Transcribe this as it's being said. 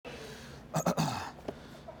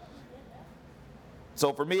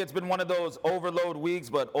So for me, it's been one of those overload weeks,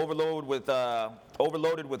 but overloaded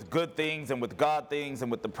with good things and with God things and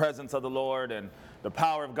with the presence of the Lord and the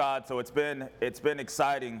power of God. So it's been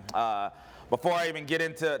exciting. Before I even get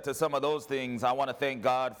into some of those things, I want to thank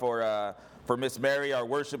God for Miss Mary, our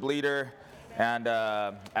worship leader, and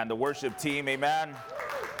the worship team. Amen.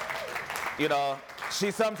 You know, she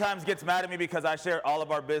sometimes gets mad at me because I share all of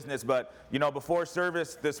our business, but, you know, before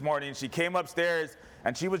service this morning, she came upstairs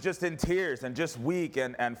and she was just in tears and just weak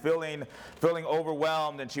and feeling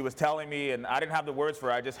overwhelmed, and she was telling me, and I didn't have the words for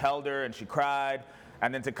her. I just held her and she cried.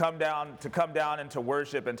 And then to come down and to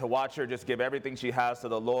worship and to watch her just give everything she has to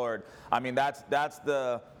the Lord. I mean, that's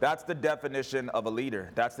the definition of a leader.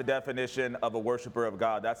 That's the definition of a worshiper of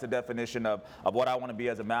God. That's the definition of what I want to be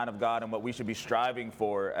as a man of God, and what we should be striving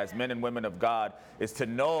for as men and women of God is to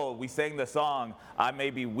know. We sang the song, I may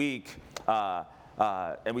be weak,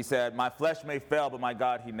 and we said, my flesh may fail, but my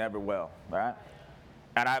God, he never will, right?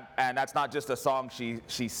 And that's not just a song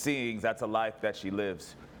she sings, that's a life that she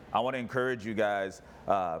lives. I want to encourage you guys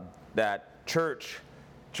that church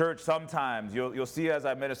sometimes, you'll see as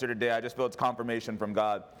I minister today, I just feel it's confirmation from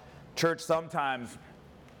God. Church, sometimes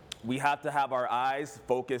we have to have our eyes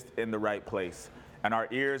focused in the right place and our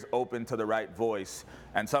ears open to the right voice.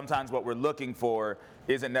 And sometimes what we're looking for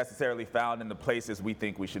isn't necessarily found in the places we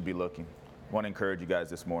think we should be looking. I want to encourage you guys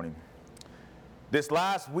this morning. This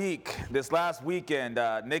last weekend,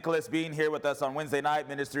 Nicholas being here with us on Wednesday night,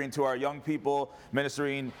 ministering to our young people,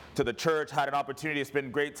 ministering to the church, had an opportunity to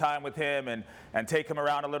spend great time with him and take him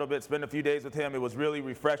around a little bit, spend a few days with him. It was really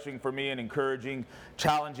refreshing for me and encouraging,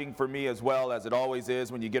 challenging for me as well, as it always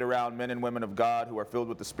is when you get around men and women of God who are filled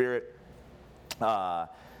with the Spirit.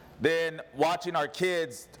 Then watching our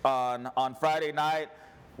kids on Friday night,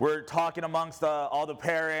 we're talking amongst all the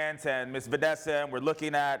parents and Miss Vanessa, and we're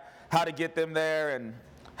looking at how to get them there and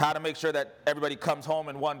how to make sure that everybody comes home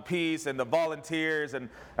in one piece, and the volunteers and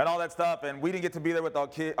all that stuff. And we didn't get to be there with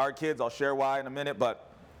our kids. I'll share why in a minute. But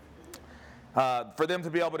for them to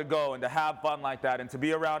be able to go and to have fun like that and to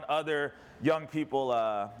be around other young people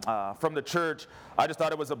from the church, I just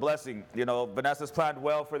thought it was a blessing. You know, Vanessa's planned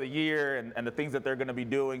well for the year and the things that they're going to be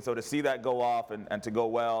doing. So to see that go off and to go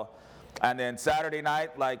well. And then Saturday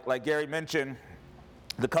night, like Gary mentioned,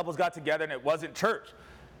 the couples got together, and it wasn't church.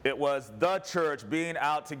 It was the church being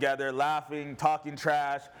out together, laughing, talking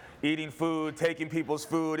trash, eating food, taking people's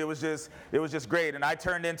food. It was just great. And I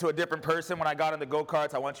turned into a different person when I got on the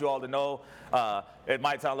go-karts. I want you all to know, it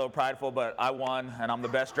might sound a little prideful, but I won, and I'm the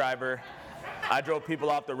best driver. I drove people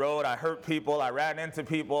off the road. I hurt people. I ran into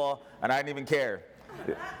people, and I didn't even care.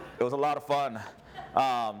 It was a lot of fun.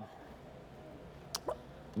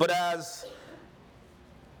 But as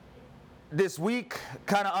this week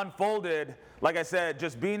kind of unfolded, like I said,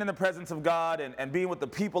 just being in the presence of God and being with the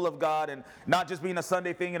people of God, and not just being a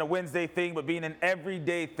Sunday thing and a Wednesday thing, but being an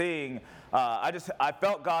everyday thing, I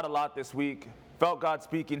felt God a lot this week, felt God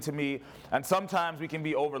speaking to me, and sometimes we can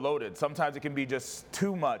be overloaded. Sometimes it can be just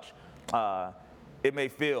too much, it may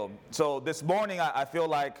feel. So this morning, I feel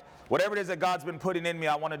like whatever it is that God's been putting in me,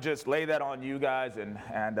 I want to just lay that on you guys,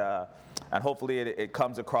 and hopefully it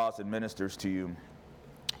comes across and ministers to you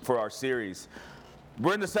for our series.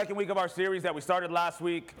 We're in the second week of our series that we started last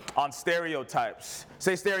week on stereotypes.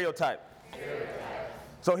 Say stereotype.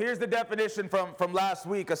 So here's the definition from last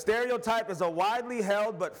week. A stereotype is a widely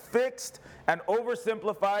held but fixed and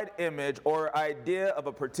oversimplified image or idea of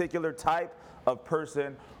a particular type of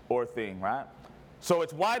person or thing, right? So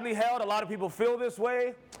it's widely held. A lot of people feel this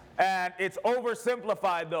way. And it's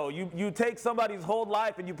oversimplified, though. You take somebody's whole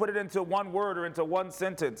life and you put it into one word or into one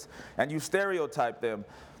sentence, and you stereotype them.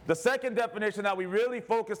 The second definition that we really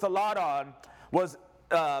focused a lot on was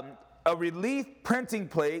a relief printing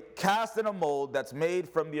plate cast in a mold that's made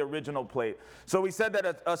from the original plate. So we said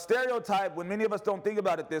that a stereotype, when many of us don't think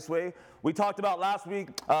about it this way, we talked about last week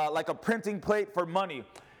like a printing plate for money.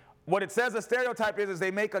 What it says a stereotype is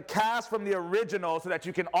they make a cast from the original so that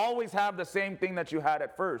you can always have the same thing that you had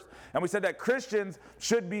at first. And we said that Christians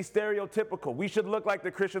should be stereotypical. We should look like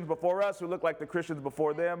the Christians before us, who look like the Christians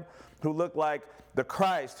before them, who look like the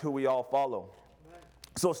Christ who we all follow.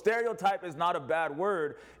 So stereotype is not a bad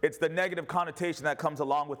word. It's the negative connotation that comes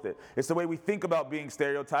along with it. It's the way we think about being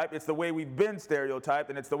stereotyped. It's the way we've been stereotyped,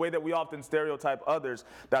 and it's the way that we often stereotype others.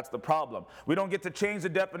 That's the problem. We don't get to change the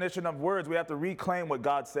definition of words. We have to reclaim what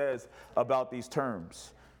God says about these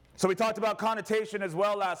terms. So we talked about connotation as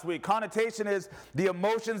well last week. Connotation is the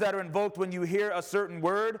emotions that are invoked when you hear a certain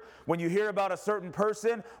word, when you hear about a certain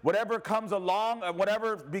person, whatever comes along,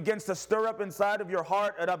 whatever begins to stir up inside of your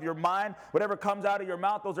heart and of your mind, whatever comes out of your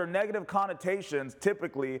mouth, those are negative connotations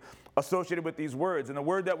typically associated with these words. And the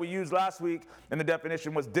word that we used last week in the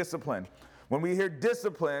definition was discipline. When we hear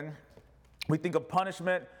discipline, we think of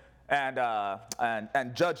punishment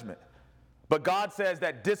and judgment. But God says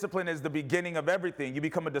that discipline is the beginning of everything. You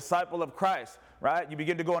become a disciple of Christ, right? You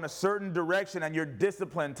begin to go in a certain direction and you're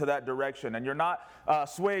disciplined to that direction. And you're not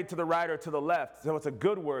swayed to the right or to the left. So it's a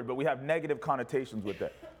good word, but we have negative connotations with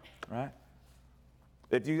it, right?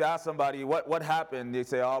 If you ask somebody what happened, they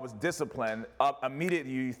say, oh, I was disciplined.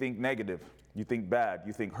 Immediately you think negative. You think bad.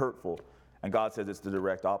 You think hurtful. And God says it's the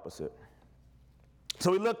direct opposite.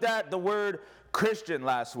 So we looked at the word Christian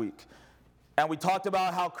last week. And we talked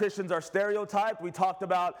about how Christians are stereotyped. We talked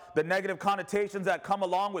about the negative connotations that come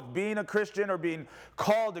along with being a Christian or being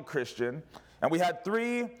called a Christian. And we had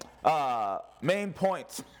three main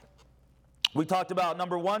points. We talked about,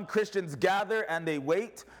 number one, Christians gather and they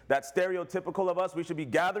wait. That's stereotypical of us. We should be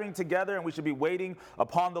gathering together and we should be waiting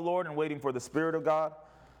upon the Lord and waiting for the Spirit of God.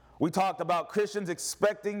 We talked about Christians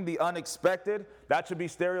expecting the unexpected. That should be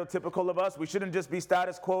stereotypical of us. We shouldn't just be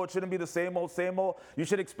status quo. It shouldn't be the same old, same old. You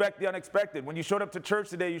should expect the unexpected. When you showed up to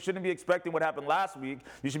church today, you shouldn't be expecting what happened last week.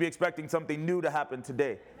 You should be expecting something new to happen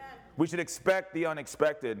today. Amen. We should expect the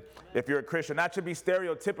unexpected if you're a Christian. That should be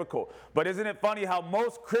stereotypical. But isn't it funny how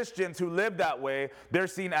most Christians who live that way, they're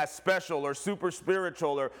seen as special or super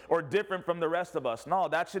spiritual or different from the rest of us? No,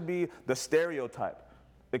 that should be the stereotype.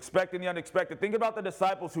 Expecting the unexpected. Think about the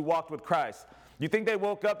disciples who walked with Christ. You think they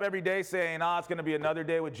woke up every day saying, it's going to be another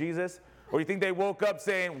day with Jesus? Or you think they woke up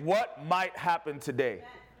saying, what might happen today?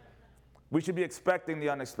 We should be expecting the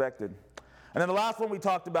unexpected. And then the last one we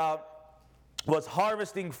talked about was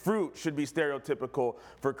harvesting fruit should be stereotypical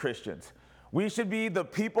for Christians. We should be the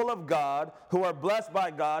people of God who are blessed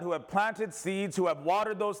by God, who have planted seeds, who have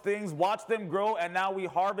watered those things, watched them grow, and now we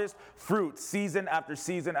harvest fruit season after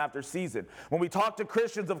season after season. When we talk to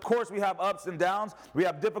Christians, of course, we have ups and downs. We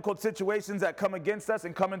have difficult situations that come against us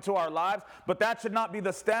and come into our lives, but that should not be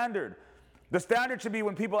the standard. The standard should be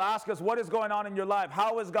when people ask us, what is going on in your life?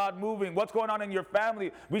 How is God moving? What's going on in your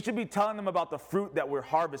family? We should be telling them about the fruit that we're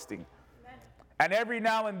harvesting. Amen. And every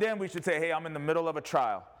now and then we should say, hey, I'm in the middle of a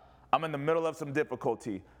trial. I'm in the middle of some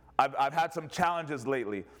difficulty. I've had some challenges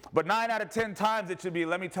lately. But 9 out of 10 times it should be,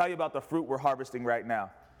 let me tell you about the fruit we're harvesting right now.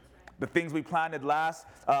 The things we planted last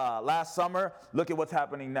summer, look at what's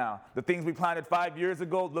happening now. The things we planted 5 years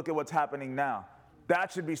ago, look at what's happening now. That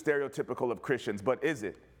should be stereotypical of Christians, but is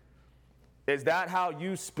it? Is that how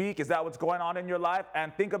you speak? Is that what's going on in your life?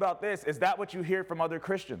 And think about this, is that what you hear from other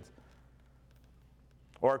Christians?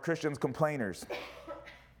 Or are Christians complainers?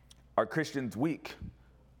 Are Christians weak?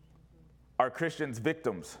 Are Christians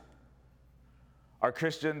victims? Are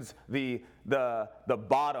Christians the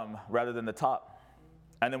bottom rather than the top?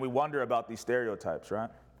 And then we wonder about these stereotypes, right?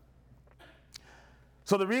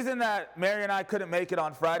 So the reason that Mary and I couldn't make it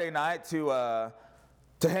on Friday night to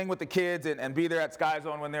hang with the kids and be there at Sky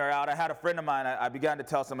Zone when they were out, I had a friend of mine, I began to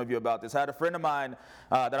tell some of you about this. I had a friend of mine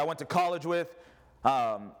that I went to college with.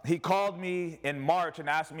 He called me in March and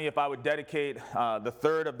asked me if I would dedicate the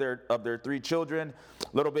third of their 3 children,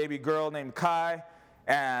 little baby girl named Kai,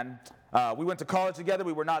 and we went to college together.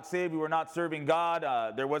 We were not saved. We were not serving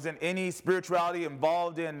God. There wasn't any spirituality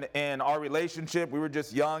involved in our relationship. We were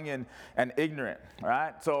just young and ignorant,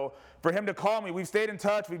 right? So for him to call me, we've stayed in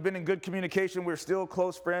touch. We've been in good communication. We're still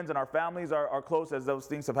close friends, and our families are close as those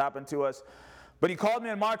things have happened to us. But he called me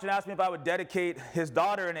in March and asked me if I would dedicate his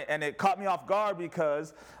daughter, and it caught me off guard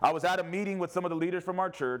because I was at a meeting with some of the leaders from our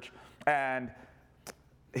church, and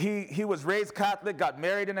he was raised Catholic, got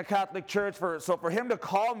married in a Catholic church. So for him to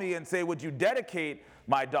call me and say, would you dedicate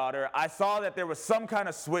my daughter, I saw that there was some kind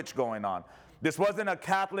of switch going on. This wasn't a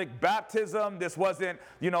Catholic baptism. This wasn't,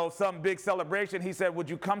 some big celebration. He said, would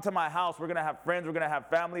you come to my house? We're going to have friends. We're going to have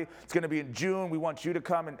family. It's going to be in June. We want you to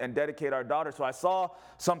come and dedicate our daughter. So I saw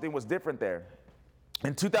something was different there.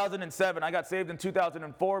 In 2007, I got saved in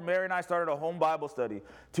 2004. Mary and I started a home Bible study,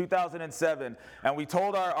 2007. And we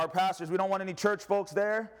told our pastors, we don't want any church folks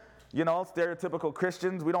there, stereotypical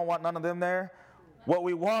Christians. We don't want none of them there. What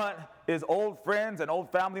we want is old friends and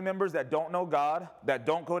old family members that don't know God, that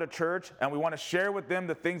don't go to church, and we want to share with them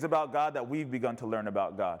the things about God that we've begun to learn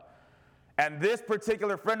about God. And this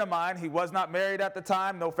particular friend of mine, he was not married at the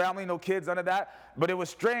time, no family, no kids, none of that. But it was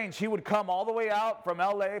strange. He would come all the way out from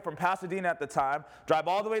LA, from Pasadena at the time, drive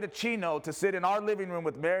all the way to Chino to sit in our living room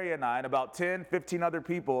with Mary and I and about 10, 15 other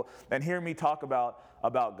people and hear me talk about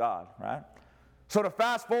God, right? So to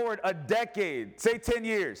fast forward a decade, say 10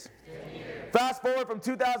 years. 10 years. Fast forward from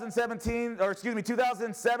 2007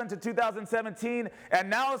 to 2017, and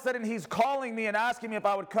now all of a sudden he's calling me and asking me if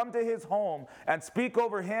I would come to his home and speak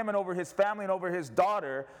over him and over his family and over his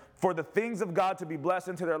daughter for the things of God to be blessed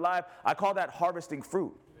into their life. I call that harvesting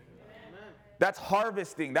fruit. Amen. That's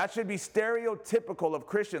harvesting. That should be stereotypical of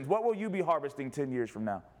Christians. What will you be harvesting 10 years from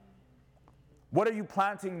now? What are you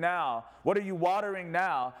planting now? What are you watering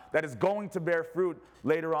now that is going to bear fruit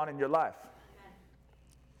later on in your life?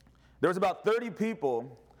 There was about 30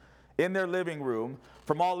 people in their living room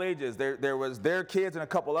from all ages. There was their kids and a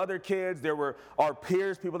couple other kids. There were our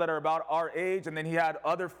peers, people that are about our age. And then he had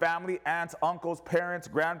other family, aunts, uncles, parents,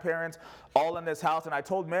 grandparents, all in this house. And I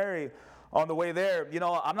told Mary on the way there,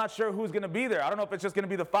 I'm not sure who's going to be there. I don't know if it's just going to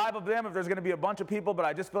be the 5 of them, if there's going to be a bunch of people, but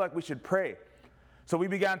I just feel like we should pray. So we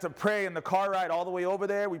began to pray in the car ride all the way over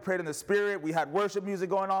there. We prayed in the Spirit. We had worship music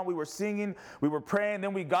going on. We were singing. We were praying.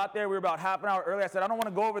 Then we got there. We were about half an hour early. I said, I don't want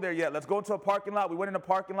to go over there yet. Let's go into a parking lot. We went in a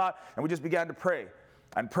parking lot, and we just began to pray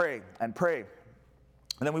and pray and pray.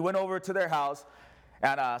 And then we went over to their house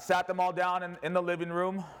and sat them all down in the living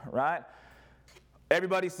room, right?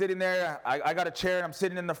 Everybody's sitting there. I got a chair, and I'm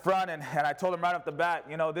sitting in the front, and I told them right off the bat,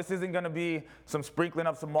 this isn't going to be some sprinkling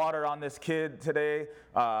of some water on this kid today.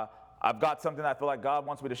 I've got something that I feel like God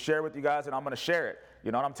wants me to share with you guys, and I'm going to share it.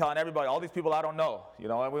 And I'm telling everybody, all these people I don't know. We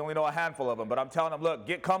only know a handful of them, but I'm telling them, look,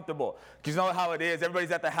 get comfortable. Because you know how it is. Everybody's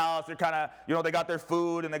at the house. They're kind of, they got their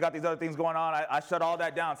food, and they got these other things going on. I shut all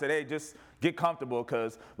that down, said, hey, just get comfortable,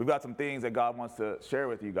 because we've got some things that God wants to share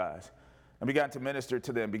with you guys. And began to minister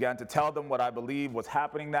to them, began to tell them what I believe was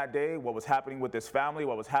happening that day, what was happening with this family,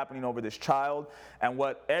 what was happening over this child, and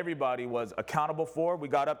what everybody was accountable for. We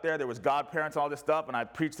got up there was godparents and all this stuff, and I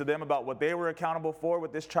preached to them about what they were accountable for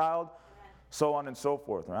with this child, so on and so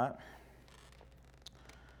forth, right?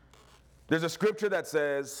 There's a scripture that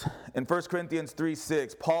says, in 1 Corinthians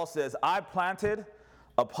 3:6, Paul says, I planted,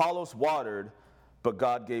 Apollos watered, but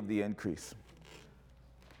God gave the increase.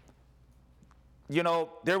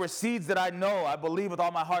 There were seeds that I believe with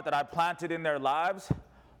all my heart that I planted in their lives,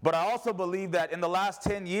 but I also believe that in the last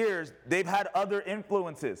 10 years, they've had other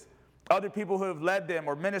influences, other people who have led them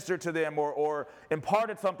or ministered to them or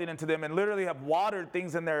imparted something into them and literally have watered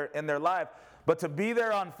things in their life. But to be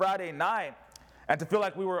there on Friday night and to feel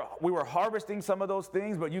like we were harvesting some of those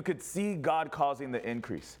things, but you could see God causing the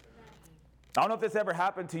increase. I don't know if this ever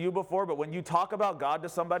happened to you before, but when you talk about God to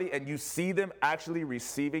somebody and you see them actually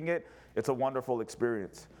receiving it, it's a wonderful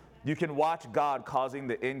experience. You can watch God causing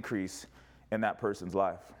the increase in that person's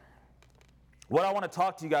life. What I want to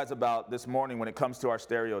talk to you guys about this morning when it comes to our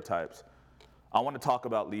stereotypes, I want to talk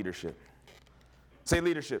about leadership. Say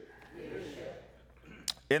leadership. Leadership.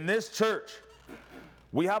 In this church,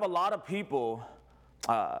 we have a lot of people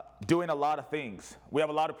doing a lot of things. We have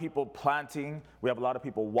a lot of people planting. We have a lot of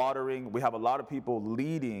people watering. We have a lot of people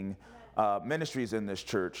leading ministries in this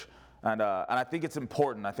church. And I think it's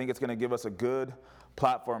important. I think it's going to give us a good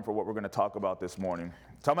platform for what we're going to talk about this morning.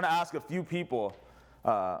 So I'm going to ask a few people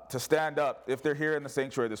to stand up if they're here in the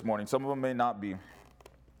sanctuary this morning. Some of them may not be.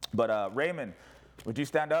 But Raymond, would you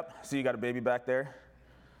stand up? See, you got a baby back there.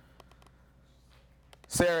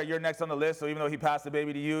 Sarah, you're next on the list, so even though he passed the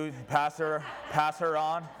baby to you, pass her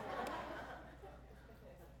on.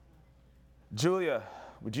 Julia,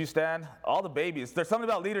 would you stand? All the babies. There's something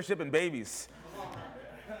about leadership in babies.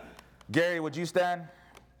 Gary, would you stand?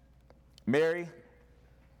 Mary?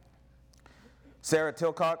 Sarah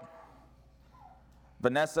Tilcock?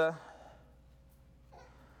 Vanessa?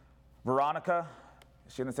 Veronica?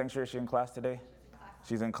 Is she in the sanctuary? Is she in class today?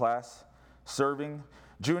 She's in class. Serving.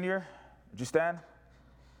 Junior, would you stand?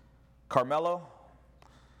 Carmelo?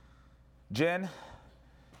 Jen?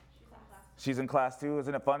 She's in class too.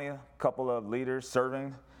 Isn't it funny? A couple of leaders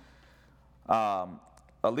serving.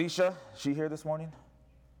 Alicia, is she here this morning?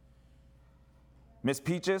 Miss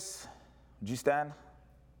Peaches, would you stand?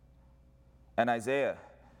 And Isaiah,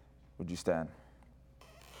 would you stand?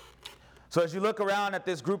 So as you look around at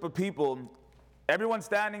this group of people, everyone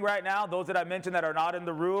standing right now, those that I mentioned that are not in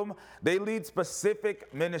the room, they lead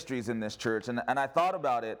specific ministries in this church. And I thought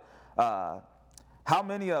about it, how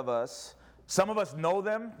many of us, some of us know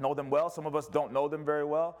them well, some of us don't know them very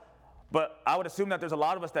well, but I would assume that there's a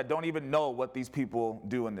lot of us that don't even know what these people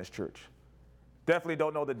do in this church. Definitely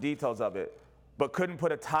don't know the details of it, but couldn't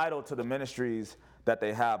put a title to the ministries that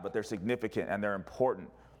they have, but they're significant and they're important.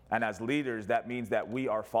 And as leaders, that means that we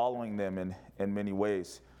are following them in many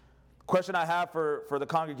ways. Question I have for the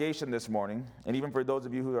congregation this morning, and even for those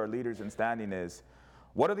of you who are leaders in standing is,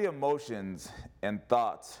 what are the emotions and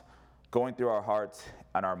thoughts going through our hearts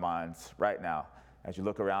and our minds right now as you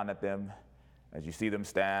look around at them as you see them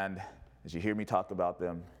stand, as you hear me talk about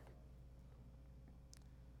them?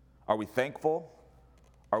 Are we thankful?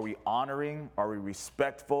 Are we honoring? Are we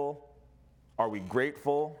respectful? Are we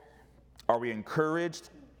grateful? Are we encouraged?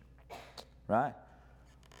 Right?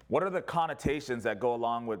 What are the connotations that go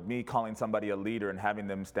along with me calling somebody a leader and having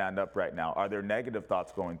them stand up right now? Are there negative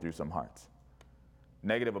thoughts going through some hearts?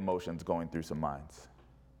 Negative emotions going through some minds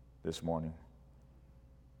this morning?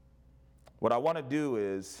 What I want to do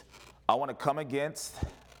is I want to come against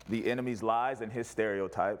the enemy's lies and his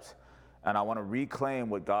stereotypes, and I want to reclaim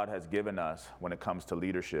what God has given us when it comes to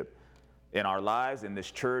leadership in our lives, in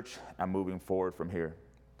this church, and moving forward from here.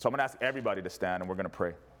 So I'm going to ask everybody to stand, and we're going to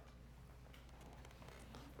pray.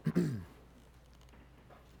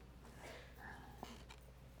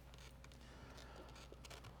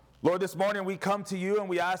 Lord, this morning we come to you and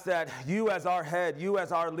we ask that you as our head, you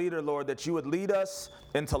as our leader, Lord, that you would lead us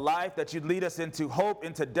into life, that you'd lead us into hope,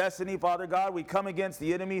 into destiny, Father God. We come against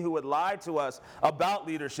the enemy who would lie to us about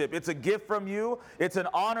leadership. It's a gift from you. It's an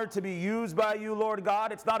honor to be used by you, Lord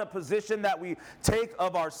God. It's not a position that we take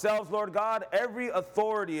of ourselves, Lord God. Every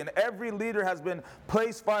authority and every leader has been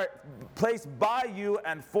placed by you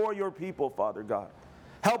and for your people, Father God.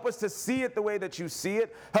 Help us to see it the way that you see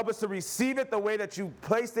it. Help us to receive it the way that you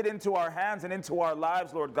placed it into our hands and into our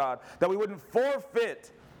lives, Lord God, that we wouldn't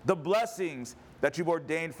forfeit the blessings that you've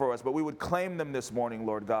ordained for us, but we would claim them this morning,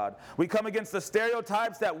 Lord God. We come against the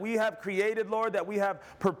stereotypes that we have created, Lord, that we have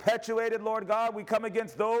perpetuated, Lord God. We come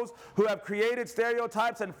against those who have created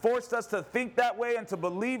stereotypes and forced us to think that way and to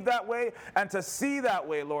believe that way and to see that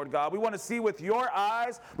way, Lord God. We want to see with your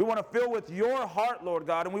eyes. We want to feel with your heart, Lord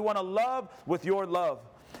God, and we want to love with your love.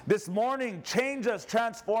 This morning, change us,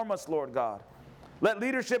 transform us, Lord God. Let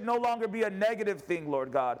leadership no longer be a negative thing,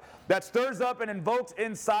 Lord God, that stirs up and invokes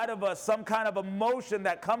inside of us some kind of emotion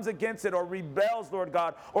that comes against it or rebels, Lord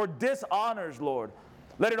God, or dishonors, Lord.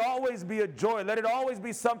 Let it always be a joy. Let it always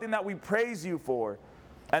be something that we praise you for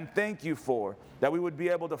and thank you for, that we would be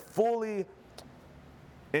able to fully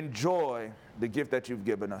enjoy the gift that you've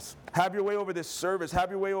given us. Have your way over this service.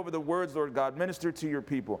 Have your way over the words, Lord God. Minister to your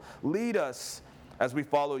people. Lead us as we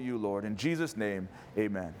follow you, Lord. In Jesus' name,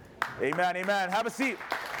 amen. Amen, amen. Have a seat.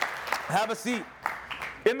 Have a seat.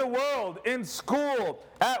 In the world, in school,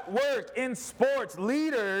 at work, in sports,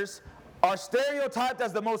 leaders are stereotyped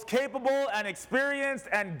as the most capable and experienced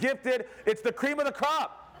and gifted. It's the cream of the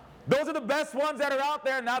crop. Those are the best ones that are out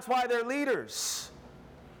there, and that's why they're leaders.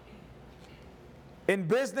 In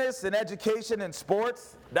business, in education, in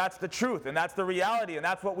sports, that's the truth, and that's the reality, and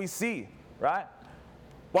that's what we see, right?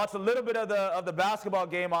 Watched a little bit of the basketball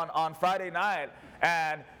game on Friday night,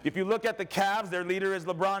 and if you look at the Cavs, their leader is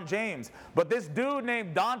LeBron James. But this dude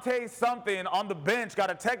named Dante something on the bench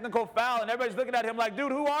got a technical foul, and everybody's looking at him like,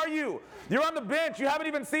 dude, who are you? You're on the bench. You haven't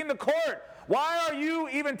even seen the court. Why are you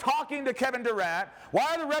even talking to Kevin Durant?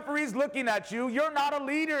 Why are the referees looking at you? You're not a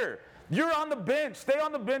leader. You're on the bench. Stay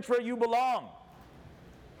on the bench where you belong.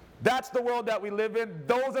 That's the world that we live in.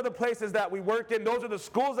 Those are the places that we work in. Those are the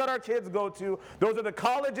schools that our kids go to. Those are the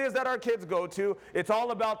colleges that our kids go to. It's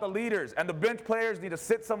all about the leaders, and the bench players need to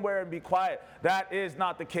sit somewhere and be quiet. That is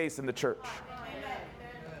not the case in the church.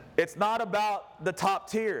 It's not about the top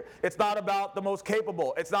tier. It's not about the most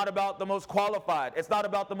capable. It's not about the most qualified. It's not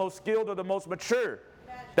about the most skilled or the most mature.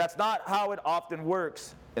 That's not how it often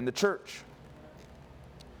works in the church.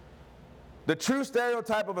 The true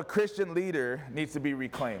stereotype of a Christian leader needs to be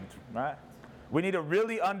reclaimed, right? We need to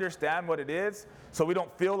really understand what it is so we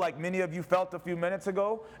don't feel like many of you felt a few minutes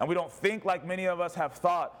ago, and we don't think like many of us have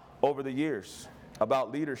thought over the years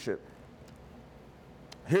about leadership.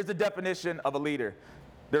 Here's the definition of a leader.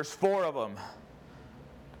 There's 4 of them.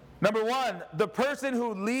 Number 1, the person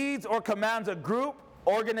who leads or commands a group,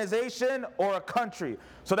 organization, or a country.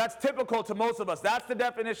 So that's typical to most of us. That's the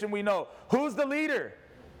definition we know. Who's the leader?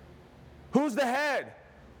 Who's the head?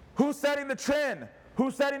 Who's setting the trend?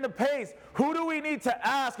 Who's setting the pace? Who do we need to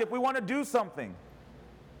ask if we want to do something?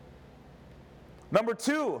 Number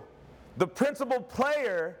 2, the principal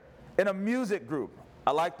player in a music group.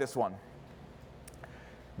 I like this one.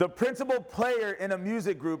 The principal player in a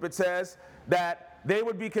music group, it says that they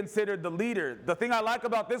would be considered the leader. The thing I like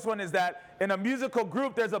about this one is that in a musical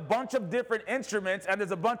group, there's a bunch of different instruments, and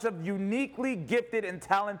there's a bunch of uniquely gifted and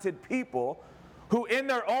talented people who in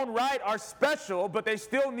their own right are special, but they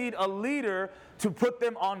still need a leader to put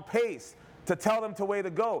them on pace, to tell them the way to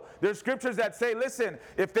go. There's scriptures that say, listen,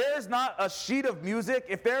 if there is not a sheet of music,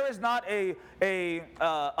 if there is not a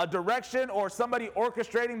direction or somebody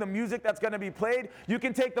orchestrating the music that's going to be played, you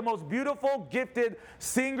can take the most beautiful, gifted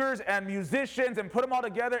singers and musicians and put them all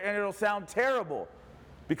together, and it'll sound terrible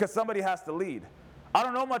because somebody has to lead. I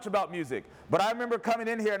don't know much about music, but I remember coming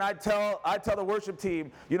in here and I tell the worship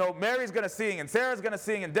team, you know, Mary's going to sing and Sarah's going to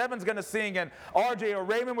sing and Devin's going to sing and RJ or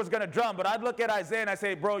Raymond was going to drum. But I'd look at Isaiah and I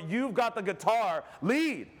say, bro, you've got the guitar.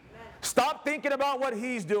 Lead. Stop thinking about what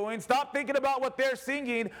he's doing. Stop thinking about what they're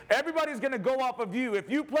singing. Everybody's going to go off of you. If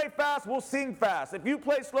you play fast, we'll sing fast. If you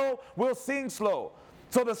play slow, we'll sing slow.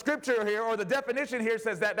 So the scripture here, or the definition here,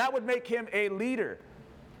 says that would make him a leader.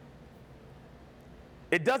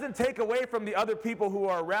 It doesn't take away from the other people who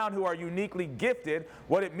are around who are uniquely gifted.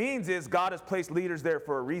 What it means is God has placed leaders there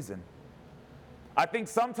for a reason. I think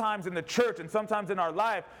sometimes in the church and sometimes in our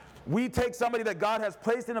life, we take somebody that God has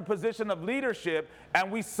placed in a position of leadership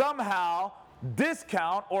and we somehow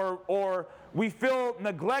discount or we feel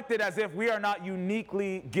neglected as if we are not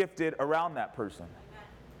uniquely gifted around that person.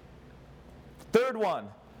 Third one,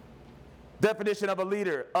 definition of a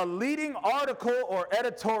leader: a leading article or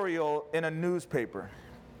editorial in a newspaper.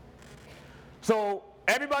 So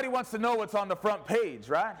everybody wants to know what's on the front page,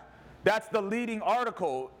 right? That's the leading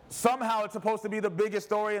article. Somehow it's supposed to be the biggest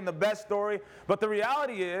story and the best story. But the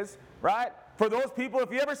reality is, right, for those people,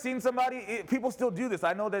 if you ever seen somebody, people still do this.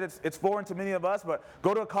 I know that it's foreign to many of us, but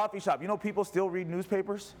go to a coffee shop. You know people still read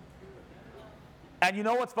newspapers? And you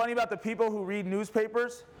know what's funny about the people who read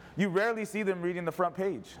newspapers? You rarely see them reading the front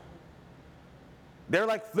page. They're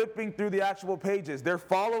like flipping through the actual pages. They're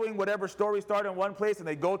following whatever story started in one place and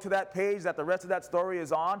they go to that page that the rest of that story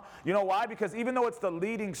is on. You know why? Because even though it's the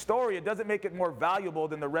leading story, it doesn't make it more valuable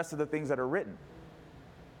than the rest of the things that are written.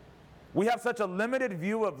 We have such a limited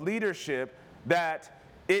view of leadership that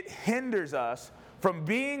it hinders us from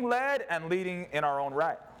being led and leading in our own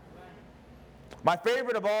right. My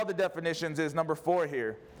favorite of all the definitions is number 4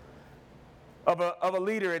 here. Of a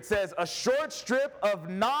leader, it says, a short strip of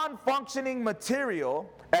non-functioning material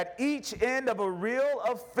at each end of a reel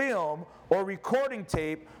of film or recording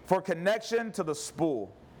tape for connection to the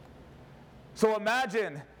spool. So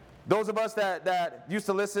imagine those of us that used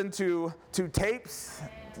to listen to tapes.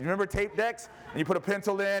 You remember tape decks? And you put a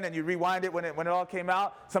pencil in and you rewind it when it all came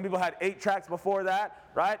out. Some people had 8 tracks before that,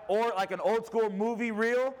 right? Or like an old school movie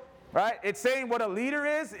reel. Right? It's saying what a leader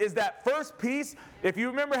is that first piece. If you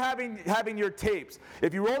remember having your tapes,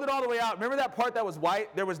 if you rolled it all the way out, remember that part that was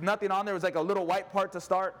white? There was nothing on there. It was like a little white part to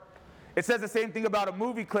start. It says the same thing about a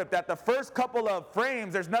movie clip, that the first couple of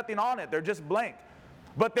frames, there's nothing on it. They're just blank.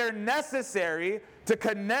 But they're necessary to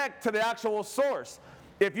connect to the actual source.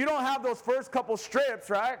 If you don't have those first couple strips,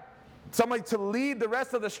 right? Somebody to lead the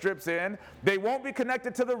rest of the strips in, they won't be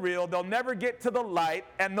connected to the reel, they'll never get to the light,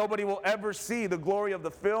 and nobody will ever see the glory of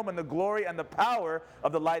the film and the glory and the power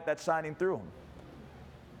of the light that's shining through them.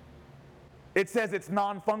 It says it's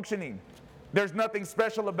non-functioning. There's nothing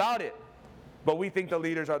special about it, but we think the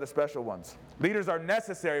leaders are the special ones. Leaders are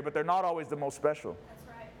necessary, but they're not always the most special.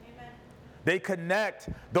 That's right. Amen. They connect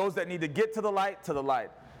those that need to get to the light to the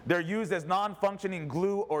light. They're used as non-functioning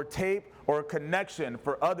glue or tape or a connection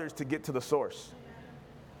for others to get to the source.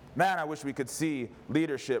 Man, I wish we could see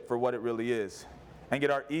leadership for what it really is and get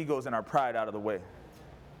our egos and our pride out of the way.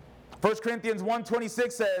 1 Corinthians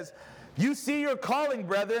 1:26 says, you see your calling,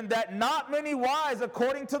 brethren, that not many wise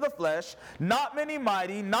according to the flesh, not many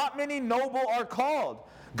mighty, not many noble are called.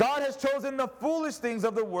 God has chosen the foolish things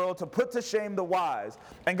of the world to put to shame the wise.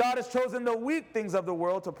 And God has chosen the weak things of the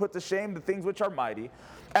world to put to shame the things which are mighty.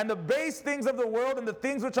 And the base things of the world and the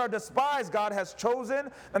things which are despised God has chosen,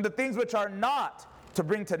 and the things which are not, to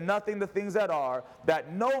bring to nothing the things that are,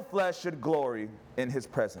 that no flesh should glory in his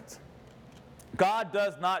presence. God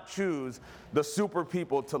does not choose the super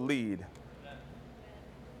people to lead.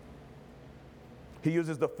 He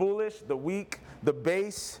uses the foolish, the weak, the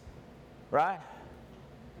base, right?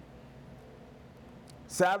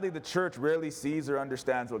 Sadly, the church rarely sees or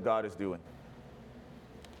understands what God is doing.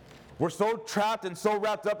 We're so trapped and so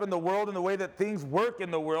wrapped up in the world and the way that things work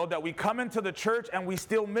in the world that we come into the church and we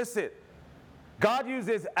still miss it. God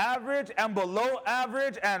uses average and below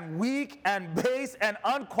average and weak and base and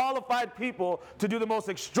unqualified people to do the most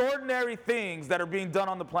extraordinary things that are being done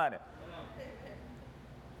on the planet.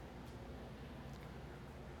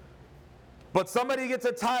 But somebody gets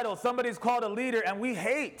a title, somebody's called a leader, and we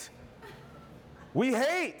hate. We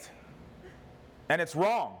hate. And it's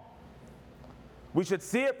wrong. We should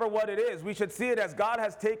see it for what it is. We should see it as God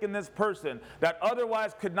has taken this person that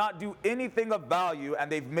otherwise could not do anything of value,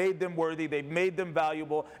 and they've made them worthy, they've made them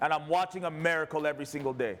valuable, and I'm watching a miracle every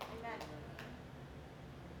single day. Amen.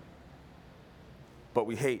 But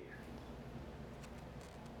we hate.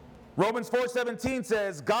 Romans 4:17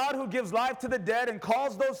 says, God who gives life to the dead and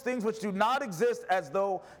calls those things which do not exist as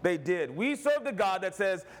though they did. We serve the God that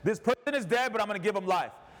says, this person is dead, but I'm going to give him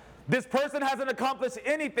life. This person hasn't accomplished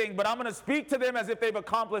anything, but I'm going to speak to them as if they've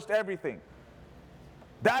accomplished everything.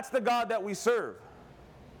 That's the God that we serve.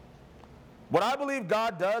 What I believe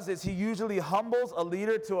God does is he usually humbles a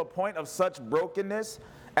leader to a point of such brokenness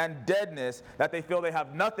and deadness that they feel they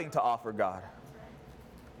have nothing to offer God.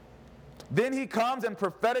 Then he comes and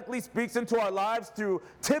prophetically speaks into our lives through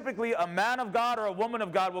typically a man of God or a woman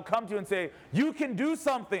of God will come to you and say, you can do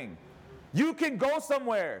something. You can go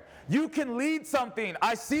somewhere. You can lead something.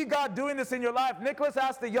 I see God doing this in your life. Nicholas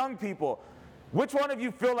asked the young people, which one of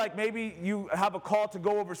you feel like maybe you have a call to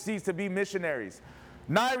go overseas to be missionaries?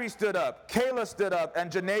 Nairi stood up, Kayla stood up, and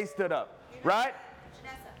Janae stood up, right?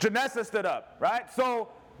 Janessa stood up, right? So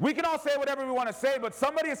we can all say whatever we want to say, but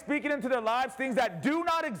somebody is speaking into their lives things that do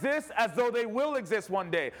not exist as though they will exist one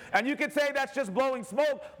day. And you could say that's just blowing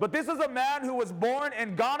smoke, but this is a man who was born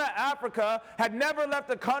in Ghana, Africa, had never left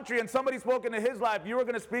the country, and somebody spoke into his life. You were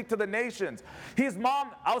going to speak to the nations. His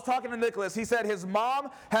mom, I was talking to Nicholas, he said his mom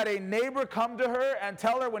had a neighbor come to her and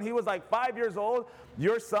tell her when he was like 5 years old,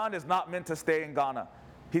 your son is not meant to stay in Ghana.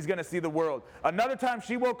 He's going to see the world. Another time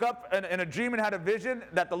she woke up in a dream and had a vision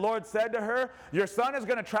that the Lord said to her, your son is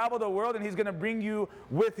going to travel the world and he's going to bring you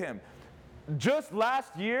with him. Just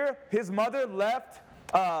last year, his mother left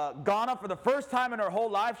Ghana for the first time in her whole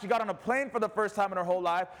life. She got on a plane for the first time in her whole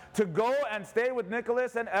life to go and stay with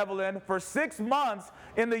Nicholas and Evelyn for 6 months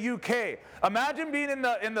in the UK. Imagine being in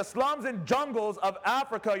the slums and jungles of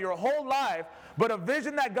Africa your whole life, but a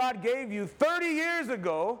vision that God gave you 30 years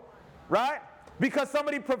ago, right? Because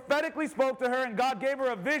somebody prophetically spoke to her and God gave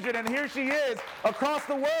her a vision, and here she is across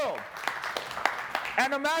the world.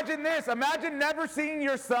 And imagine this, imagine never seeing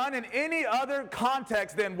your son in any other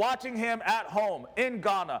context than watching him at home in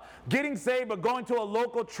Ghana, getting saved but going to a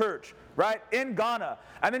local church, right, in Ghana.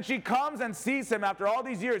 And then she comes and sees him after all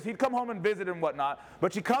these years. He'd come home and visit and whatnot,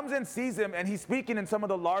 but she comes and sees him, and he's speaking in some of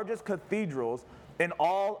the largest cathedrals in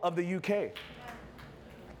all of the UK.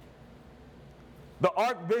 The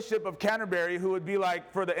Archbishop of Canterbury, who would be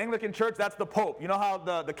like, for the Anglican Church, that's the Pope. You know how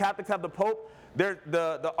the Catholics have the Pope?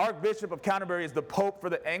 The Archbishop of Canterbury is the Pope for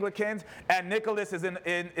the Anglicans, and Nicholas is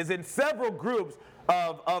in several groups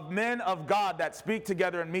of men of God that speak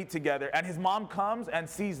together and meet together, and his mom comes and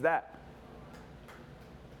sees that.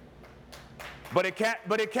 But it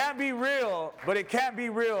can't be real for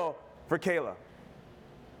Kayla.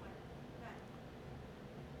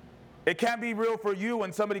 It can't be real for you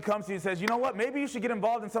when somebody comes to you and says, you know what, maybe you should get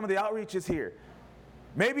involved in some of the outreaches here.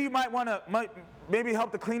 Maybe you might want to maybe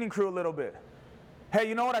help the cleaning crew a little bit. Hey,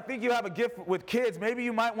 you know what, I think you have a gift with kids. Maybe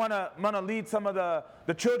you might want to lead some of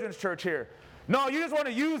the children's church here. No, you just want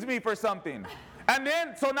to use me for something. And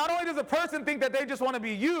then, so not only does a person think that they just want to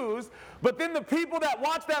be used, but then the people that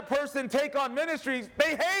watch that person take on ministries,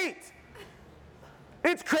 they hate.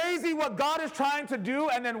 It's crazy what God is trying to do,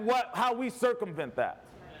 and then how we circumvent that.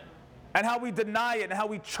 And how we deny it, and how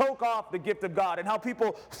we choke off the gift of God, and how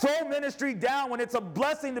people throw ministry down when it's a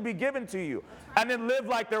blessing to be given to you, and then live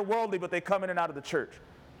like they're worldly, but they come in and out of the church.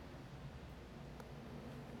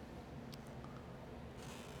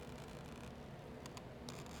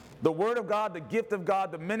 The Word of God, the gift of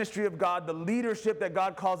God, the ministry of God, the leadership that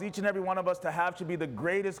God calls each and every one of us to have should be the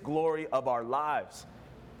greatest glory of our lives.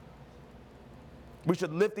 We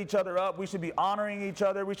should lift each other up. We should be honoring each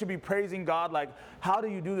other. We should be praising God. Like, how do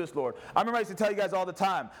you do this, Lord? I remember I used to tell you guys all the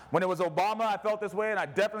time. When it was Obama, I felt this way, and I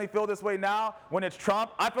definitely feel this way now. When it's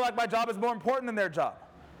Trump, I feel like my job is more important than their job.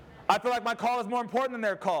 I feel like my call is more important than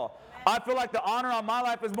their call. I feel like the honor on my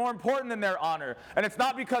life is more important than their honor. And it's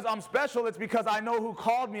not because I'm special. It's because I know who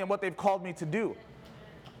called me and what they've called me to do.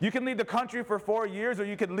 You can lead the country for 4 years, or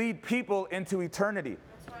you can lead people into eternity.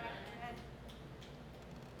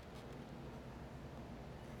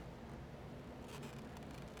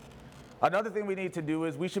 Another thing we need to do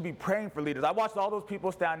is we should be praying for leaders. I watched all those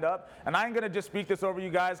people stand up, and I ain't going to just speak this over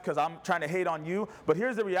you guys because I'm trying to hate on you, but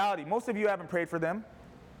here's the reality. Most of you haven't prayed for them.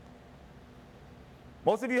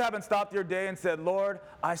 Most of you haven't stopped your day and said, Lord,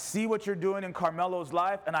 I see what you're doing in Carmelo's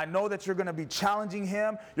life, and I know that you're going to be challenging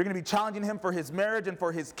him. You're going to be challenging him for his marriage and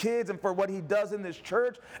for his kids and for what he does in this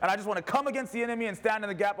church, and I just want to come against the enemy and stand in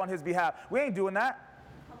the gap on his behalf. We ain't doing that.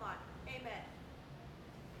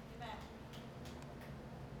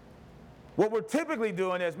 What we're typically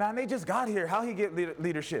doing is, man, they just got here. How he get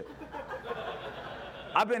leadership?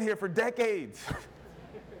 I've been here for decades.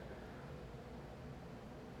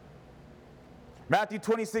 Matthew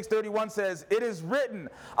 26:31 says, it is written,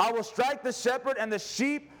 I will strike the shepherd, and the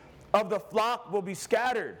sheep of the flock will be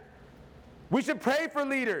scattered. We should pray for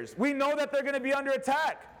leaders. We know that they're going to be under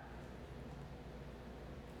attack.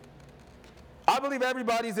 I believe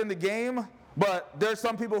everybody's in the game But there's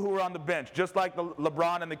some people who were on the bench, just like the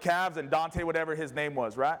LeBron and the Cavs and Dante, whatever his name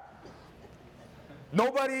was, right?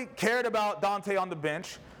 Nobody cared about Dante on the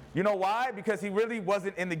bench. You know why? Because he really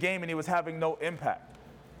wasn't in the game and he was having no impact.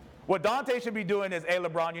 What Dante should be doing is, hey,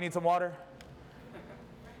 LeBron, you need some water?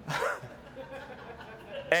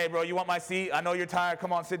 Hey, bro, you want my seat? I know you're tired.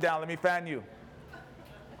 Come on, sit down. Let me fan you.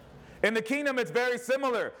 In the kingdom, it's very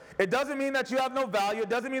similar. It doesn't mean that you have no value. It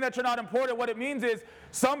doesn't mean that you're not important. What it means is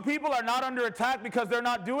some people are not under attack because they're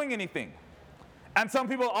not doing anything. And some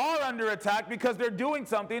people are under attack because they're doing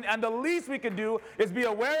something, and the least we can do is be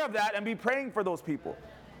aware of that and be praying for those people.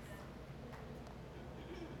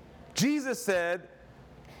 Jesus said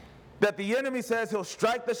that the enemy says he'll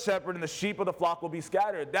strike the shepherd and the sheep of the flock will be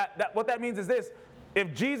scattered. What that means is this: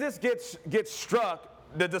 if Jesus gets struck,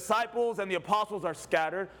 the disciples and the apostles are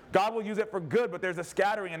scattered. God will use it for good, but there's a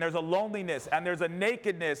scattering and there's a loneliness and there's a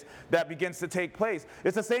nakedness that begins to take place.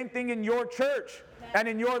 It's the same thing in your church and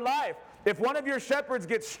in your life. If one of your shepherds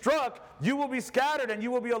gets struck, you will be scattered and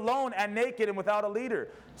you will be alone and naked and without a leader.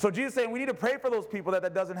 So Jesus is saying we need to pray for those people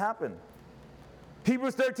that doesn't happen.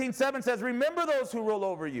 Hebrews 13:7 says, remember those who rule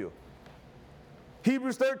over you.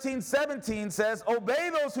 Hebrews 13:17 says,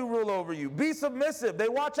 obey those who rule over you. Be submissive. They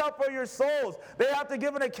watch out for your souls. They have to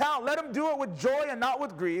give an account. Let them do it with joy and not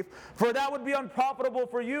with grief, for that would be unprofitable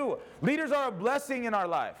for you. Leaders are a blessing in our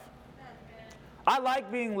life. I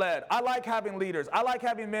like being led. I like having leaders. I like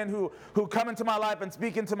having men who come into my life and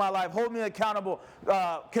speak into my life, hold me accountable,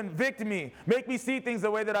 convict me, make me see things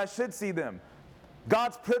the way that I should see them.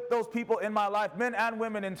 God's put those people in my life, men and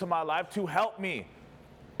women into my life, to help me.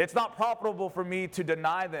 It's not profitable for me to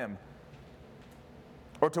deny them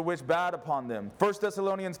or to wish bad upon them. 1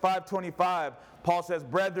 Thessalonians 5:25, Paul says,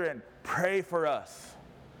 brethren, pray for us.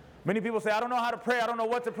 Many people say, I don't know how to pray. I don't know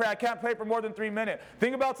what to pray. I can't pray for more than 3 minutes.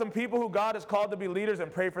 Think about some people who God has called to be leaders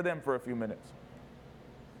and pray for them for a few minutes.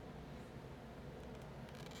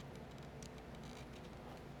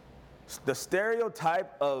 The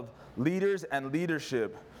stereotype of leaders and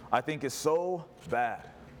leadership, I think, is so bad,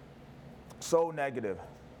 so negative,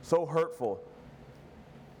 so hurtful,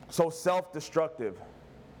 so self-destructive.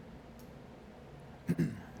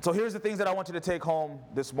 So here's the things that I want you to take home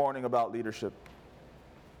this morning about leadership.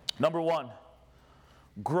 Number one,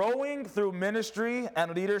 growing through ministry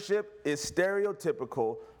and leadership is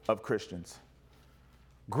stereotypical of Christians.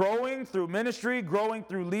 Growing through ministry, growing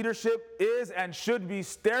through leadership is and should be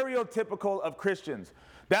stereotypical of Christians.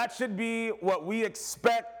 That should be what we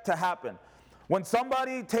expect to happen. When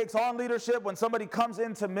somebody takes on leadership, when somebody comes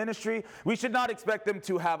into ministry, we should not expect them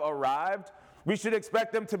to have arrived. We should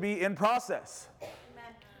expect them to be in process.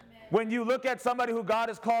 When you look at somebody who God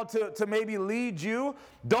has called to maybe lead you,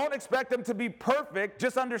 don't expect them to be perfect.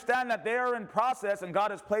 Just understand that they are in process and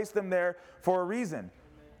God has placed them there for a reason.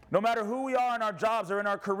 No matter who we are in our jobs or in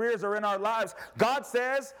our careers or in our lives, God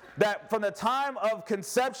says that from the time of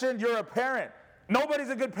conception, you're a parent. Nobody's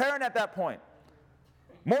a good parent at that point.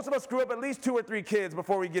 Most of us screw up at least 2 or 3 kids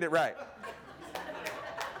before we get it right.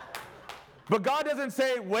 But God doesn't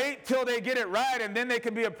say wait till they get it right and then they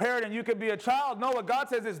can be a parent and you can be a child. No, what God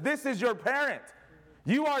says is this is your parent.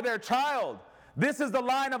 You are their child. This is the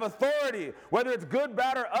line of authority. Whether it's good,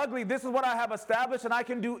 bad, or ugly, this is what I have established, and I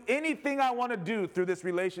can do anything I want to do through this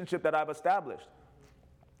relationship that I've established.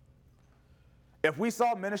 If we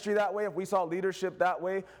saw ministry that way, if we saw leadership that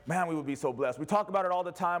way, man, we would be so blessed. We talk about it all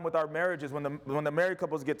the time with our marriages when the married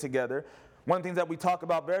couples get together. One of the things that we talk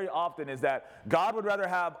about very often is that God would rather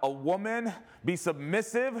have a woman be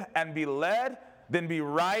submissive and be led than be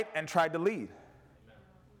right and try to lead.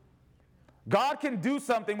 God can do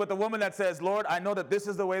something with a woman that says, Lord, I know that this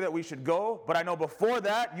is the way that we should go, but I know before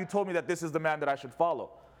that you told me that this is the man that I should follow.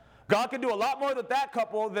 God can do a lot more with that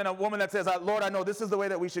couple than a woman that says, Lord, I know this is the way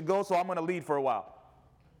that we should go, so I'm going to lead for a while.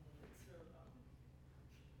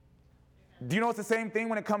 Do you know it's the same thing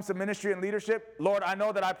when it comes to ministry and leadership? Lord, I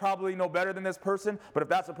know that I probably know better than this person, but if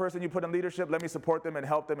that's the person you put in leadership, let me support them and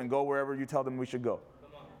help them and go wherever you tell them we should go.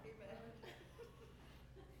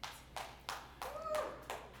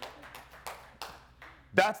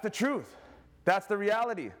 That's the truth. That's the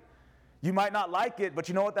reality. You might not like it, but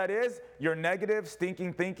you know what that is? Your negative,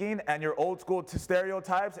 stinking thinking and your old school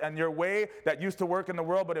stereotypes and your way that used to work in the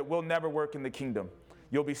world, but it will never work in the kingdom.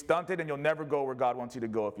 You'll be stunted and you'll never go where God wants you to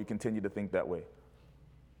go if you continue to think that way.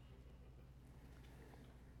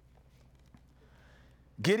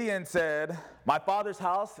 Gideon said, my father's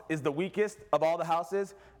house is the weakest of all the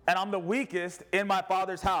houses, and I'm the weakest in my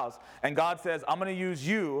father's house. And God says, I'm going to use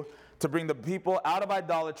you to bring the people out of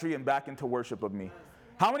idolatry and back into worship of me.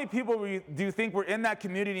 How many people do you think were in that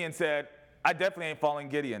community and said, I definitely ain't following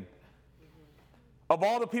Gideon? Of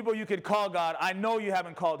all the people you could call God, I know you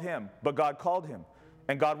haven't called him, but God called him,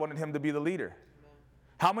 and God wanted him to be the leader.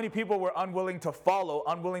 How many people were unwilling to follow,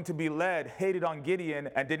 unwilling to be led, hated on Gideon,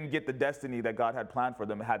 and didn't get the destiny that God had planned for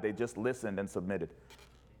them had they just listened and submitted?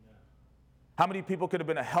 How many people could have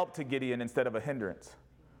been a help to Gideon instead of a hindrance?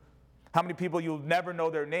 How many people you'll never know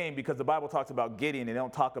their name because the Bible talks about Gideon and they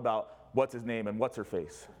don't talk about what's his name and what's her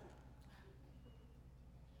face?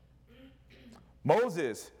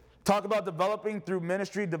 Moses, talk about developing through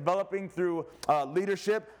ministry, developing through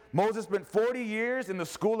leadership. Moses spent 40 years in the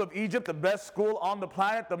school of Egypt, the best school on the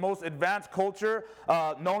planet, the most advanced culture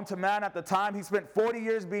known to man at the time. He spent 40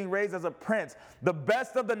 years being raised as a prince. The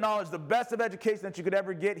best of the knowledge, the best of education that you could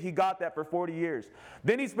ever get, he got that for 40 years.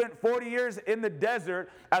 Then he spent 40 years in the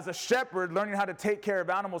desert as a shepherd, learning how to take care of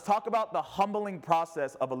animals. Talk about the humbling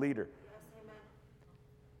process of a leader.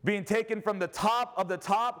 Being taken from the top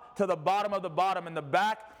to the bottom of the bottom in the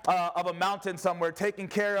back of a mountain somewhere, taking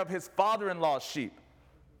care of his father-in-law's sheep.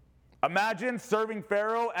 Imagine serving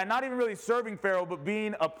Pharaoh, and not even really serving Pharaoh, but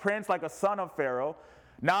being a prince, like a son of Pharaoh.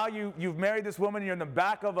 Now you've married this woman, you're in the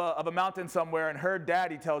back of a mountain somewhere, and her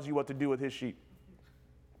daddy tells you what to do with his sheep.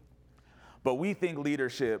 But we think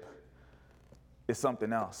leadership is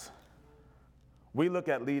something else. We look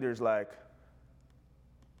at leaders like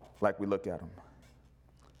we look at them.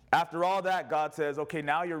 After all that, God says, okay,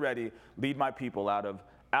 now you're ready. Lead my people out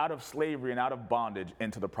of slavery and out of bondage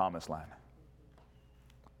into the promised land.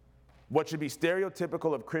 What should be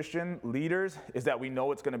stereotypical of Christian leaders is that we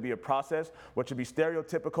know it's going to be a process. What should be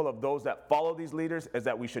stereotypical of those that follow these leaders is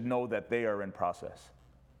that we should know that they are in process.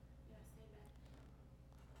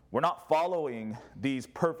 We're not following these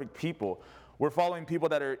perfect people. We're following people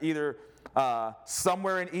that are either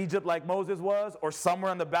somewhere in Egypt like Moses was, or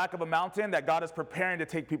somewhere on the back of a mountain that God is preparing to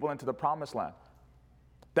take people into the promised land.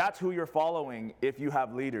 That's who you're following if you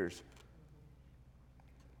have leaders.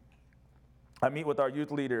 I meet with our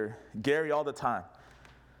youth leader, Gary, all the time.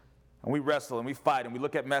 And we wrestle and we fight and we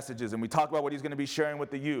look at messages and we talk about what he's going to be sharing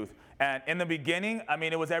with the youth. And in the beginning,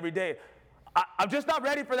 it was every day. I'm just not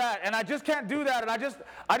ready for that, and I just can't do that, and I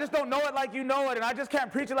just don't know it like you know it, and I just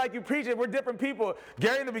can't preach it like you preach it. We're different people.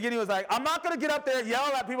 Gary in the beginning was like, I'm not going to get up there and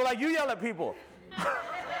yell at people like you yell at people.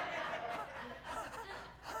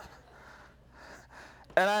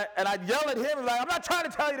 and I'd yell at him and like, I'm not trying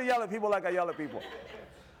to tell you to yell at people like I yell at people.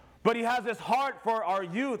 But he has this heart for our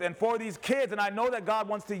youth and for these kids, and I know that God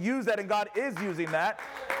wants to use that, and God is using that.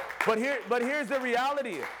 But here's the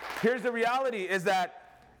reality. Here's the reality is that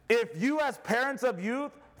if you as parents of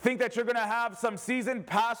youth think that you're going to have some seasoned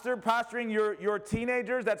pastor pastoring your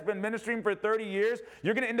teenagers that's been ministering for 30 years,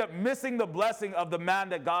 you're going to end up missing the blessing of the man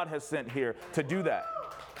that God has sent here to do that.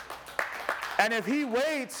 And if he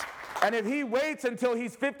waits until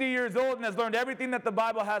he's 50 years old and has learned everything that the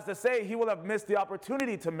Bible has to say, he will have missed the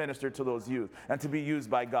opportunity to minister to those youth and to be used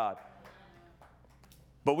by God.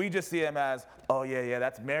 But we just see him as, oh, yeah,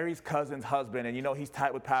 that's Mary's cousin's husband, and he's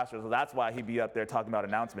tight with pastors, so that's why he'd be up there talking about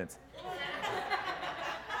announcements.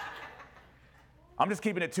 I'm just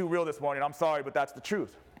keeping it too real this morning. I'm sorry, but that's the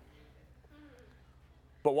truth.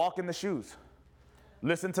 But walk in the shoes.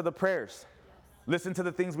 Listen to the prayers. Listen to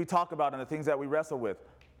the things we talk about and the things that we wrestle with.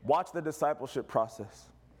 Watch the discipleship process.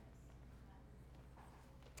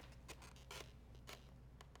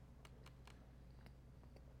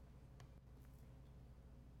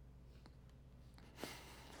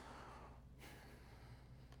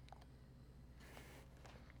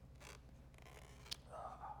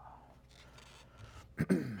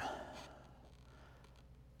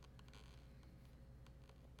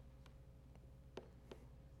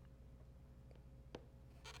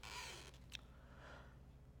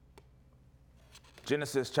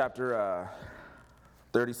 Genesis chapter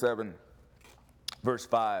 37, verse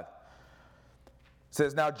 5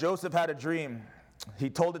 says, now Joseph had a dream. He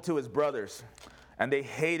told it to his brothers, and they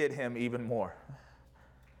hated him even more.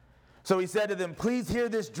 So he said to them, please hear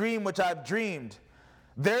this dream which I've dreamed.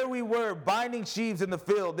 There we were, binding sheaves in the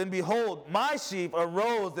field. Then behold, my sheaf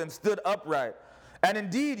arose and stood upright. And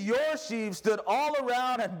indeed, your sheaves stood all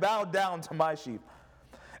around and bowed down to my sheaf.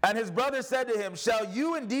 And his brothers said to him, shall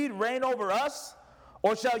you indeed reign over us?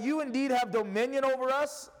 Or shall you indeed have dominion over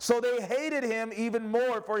us? So they hated him even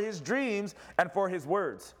more for his dreams and for his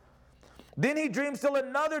words. Then he dreamed still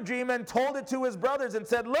another dream and told it to his brothers and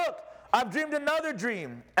said, look, I've dreamed another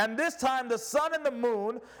dream. And this time the sun and the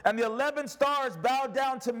moon and the 11 stars bowed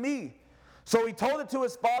down to me. So he told it to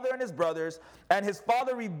his father and his brothers, and his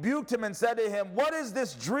father rebuked him and said to him, what is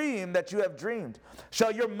this dream that you have dreamed?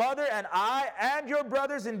 Shall your mother and I and your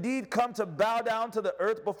brothers indeed come to bow down to the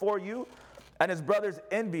earth before you? And his brothers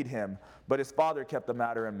envied him, but his father kept the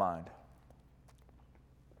matter in mind.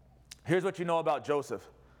 Here's what you know about Joseph.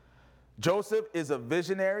 Joseph is a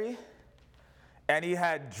visionary, and he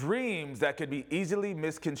had dreams that could be easily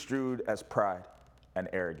misconstrued as pride and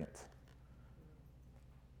arrogance.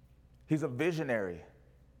 He's a visionary.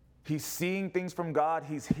 He's seeing things from God.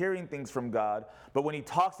 He's hearing things from God. But when he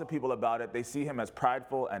talks to people about it, they see him as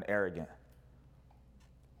prideful and arrogant.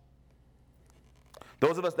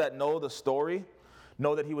 Those of us that know the story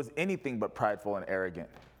know that he was anything but prideful and arrogant.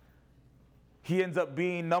 He ends up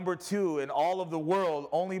being number 2 in all of the world,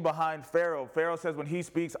 only behind Pharaoh. Pharaoh says, when he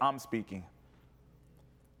speaks, I'm speaking.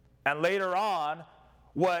 And later on,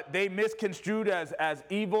 what they misconstrued as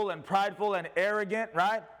evil and prideful and arrogant,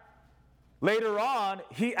 right? Later on,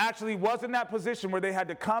 he actually was in that position where they had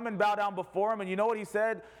to come and bow down before him. And you know what he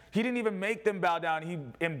said? He didn't even make them bow down. He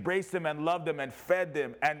embraced them and loved them and fed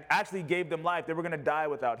them and actually gave them life. They were going to die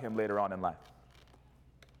without him later on in life.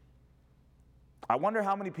 I wonder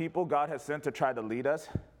how many people God has sent to try to lead us,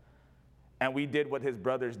 and we did what his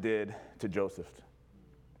brothers did to Joseph.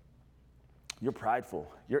 You're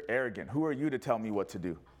prideful. You're arrogant. Who are you to tell me what to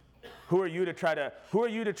do? Who are you to try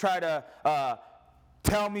to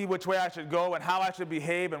tell me which way I should go and how I should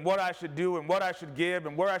behave and what I should do and what I should give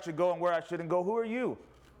and where I should go and where I shouldn't go? Who are you?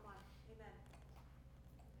 Come on. Amen.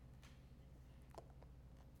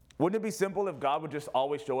 Wouldn't it be simple if God would just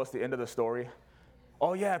always show us the end of the story?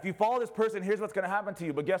 Oh yeah, if you follow this person, here's what's going to happen to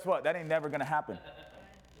you. But guess what? That ain't never going to happen.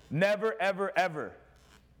 Never, ever, ever.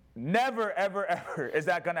 Never, ever, ever is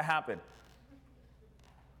that going to happen.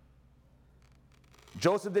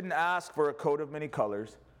 Joseph didn't ask for a coat of many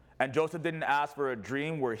colors, and Joseph didn't ask for a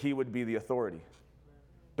dream where he would be the authority.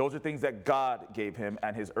 Those are things that God gave him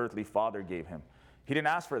and his earthly father gave him. He didn't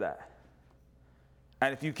ask for that.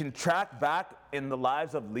 And if you can track back in the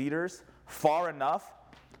lives of leaders far enough,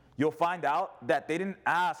 you'll find out that they didn't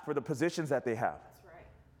ask for the positions that they have.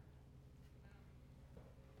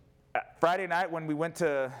 That's right. Friday night when we went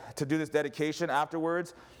to do this dedication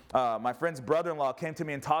afterwards, my friend's brother-in-law came to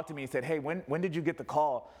me and talked to me and said, hey, when did you get the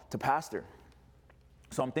call to pastor?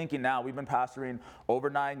 So I'm thinking now, we've been pastoring over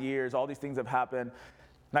 9 years, all these things have happened.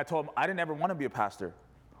 And I told him, I didn't ever want to be a pastor.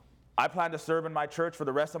 I plan to serve in my church for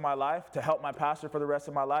the rest of my life, to help my pastor for the rest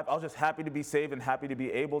of my life. I was just happy to be saved and happy to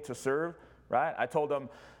be able to serve, right? I told him,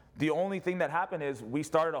 the only thing that happened is we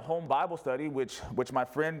started a home Bible study, which my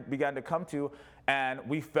friend began to come to, and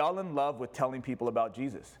we fell in love with telling people about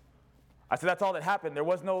Jesus. I said, that's all that happened. There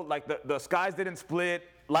was no, the skies didn't split,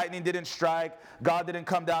 lightning didn't strike, God didn't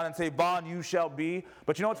come down and say, Vaughn, you shall be.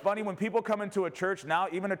 But you know what's funny? When people come into a church now,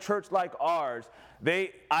 even a church like ours,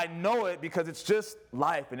 I know it because it's just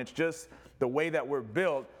life, and it's just the way that we're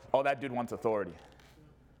built. Oh, that dude wants authority.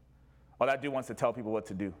 Oh, that dude wants to tell people what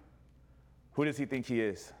to do. Who does he think he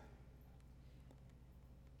is?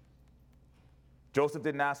 Joseph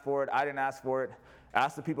didn't ask for it. I didn't ask for it.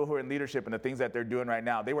 Ask the people who are in leadership and the things that they're doing right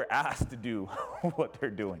now. They were asked to do what they're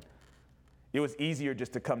doing. It was easier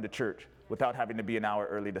just to come to church without having to be an hour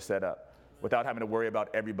early to set up, without having to worry about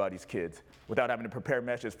everybody's kids, without having to prepare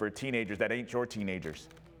messages for teenagers that ain't your teenagers,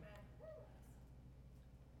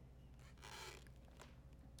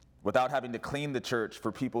 without having to clean the church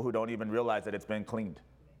for people who don't even realize that it's been cleaned.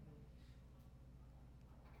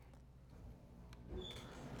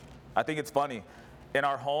 I think it's funny. In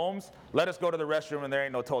our homes, let us go to the restroom and there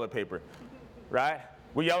ain't no toilet paper, right?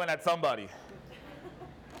 We're yelling at somebody.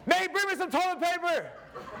 Nate, bring me some toilet paper.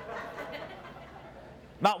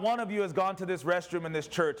 Not one of you has gone to this restroom in this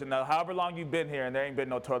church and however long you've been here and there ain't been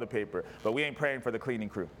no toilet paper, but we ain't praying for the cleaning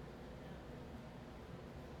crew.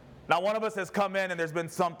 Not one of us has come in and there's been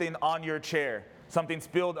something on your chair, something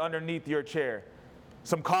spilled underneath your chair,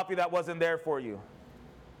 some coffee that wasn't there for you.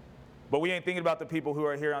 But we ain't thinking about the people who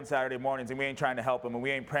are here on Saturday mornings, and we ain't trying to help them, and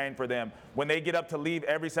we ain't praying for them. When they get up to leave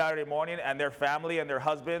every Saturday morning and their family and their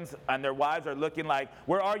husbands and their wives are looking like,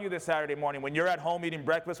 where are you this Saturday morning? When you're at home eating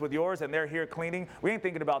breakfast with yours and they're here cleaning, we ain't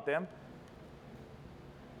thinking about them.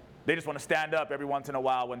 They just want to stand up every once in a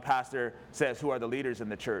while when pastor says, who are the leaders in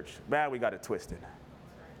the church? Man, we got it twisted.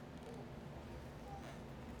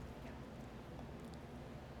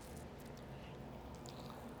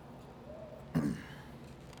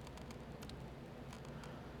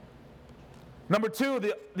 Number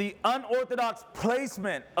 2, the unorthodox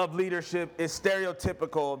placement of leadership is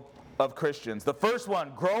stereotypical of Christians. The first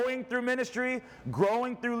one, growing through ministry,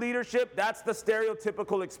 growing through leadership, that's the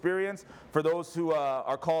stereotypical experience for those who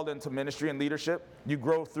are called into ministry and leadership. You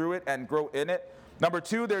grow through it and grow in it. Number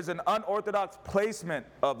 2, there's an unorthodox placement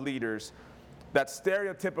of leaders that's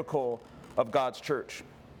stereotypical of God's church.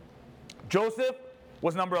 Joseph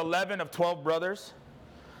was number 11 of 12 brothers.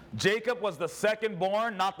 Jacob was the second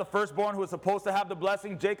born, not the firstborn who was supposed to have the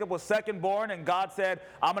blessing. Jacob was second born, and God said,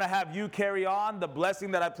 I'm going to have you carry on the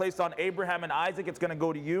blessing that I placed on Abraham and Isaac. It's going to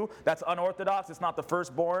go to you. That's unorthodox. It's not the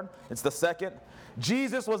firstborn. It's the second.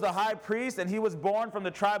 Jesus was the high priest, and he was born from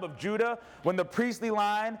the tribe of Judah when the priestly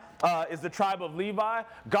line is the tribe of Levi.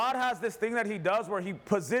 God has this thing that he does where he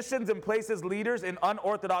positions and places leaders in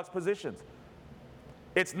unorthodox positions.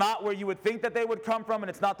 It's not where you would think that they would come from, and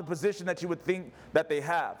it's not the position that you would think that they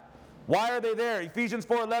have. Why are they there? Ephesians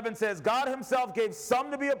 4:11 says, God himself gave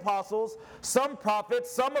some to be apostles, some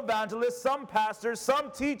prophets, some evangelists, some pastors,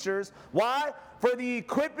 some teachers. Why? For the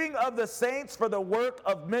equipping of the saints for the work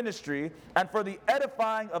of ministry and for the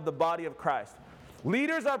edifying of the body of Christ.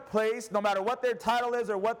 Leaders are placed, no matter what their title is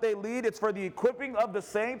or what they lead, it's for the equipping of the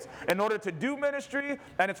saints in order to do ministry,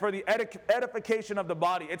 and it's for the edification of the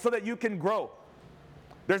body. It's so that you can grow.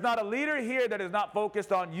 There's not a leader here that is not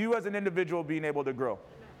focused on you as an individual being able to grow.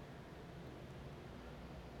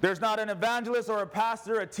 There's not an evangelist or a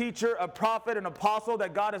pastor, a teacher, a prophet, an apostle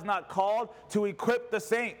that God has not called to equip the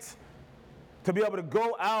saints to be able to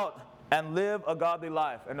go out and live a godly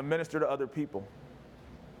life and to minister to other people.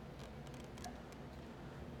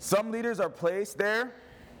 Some leaders are placed there,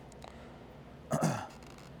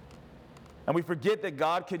 and we forget that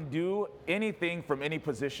God can do anything from any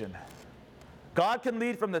position. God can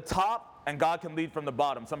lead from the top, and God can lead from the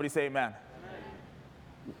bottom. Somebody say amen.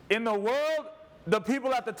 Amen. In the world, the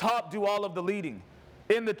people at the top do all of the leading.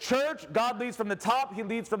 In the church, God leads from the top, he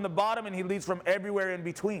leads from the bottom, and he leads from everywhere in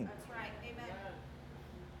between. That's right. Amen.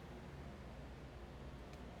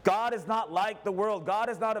 God is not like the world. God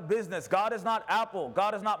is not a business. God is not Apple.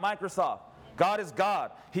 God is not Microsoft. God is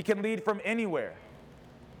God. He can lead from anywhere.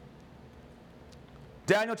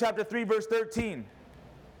 Daniel chapter 3, verse 13.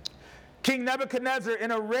 King Nebuchadnezzar,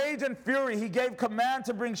 in a rage and fury, he gave command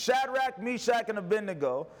to bring Shadrach, Meshach, and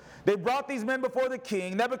Abednego. They brought these men before the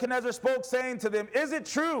king. Nebuchadnezzar spoke, saying to them, Is it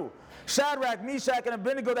true, Shadrach, Meshach, and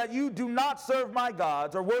Abednego, that you do not serve my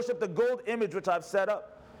gods or worship the gold image which I've set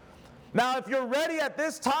up? Now, if you're ready at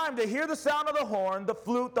this time to hear the sound of the horn, the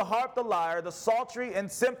flute, the harp, the lyre, the psaltery,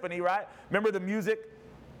 and symphony, right? Remember the music?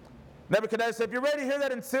 Nebuchadnezzar said, if you're ready to hear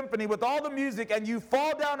that in symphony with all the music and you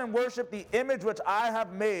fall down and worship the image which I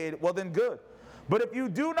have made, well then good. But if you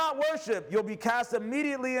do not worship, you'll be cast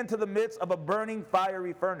immediately into the midst of a burning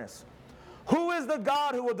fiery furnace. Who is the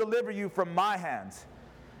God who will deliver you from my hands?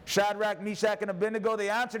 Shadrach, Meshach, and Abednego, they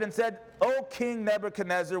answered and said, O King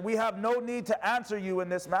Nebuchadnezzar, we have no need to answer you in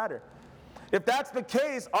this matter. If that's the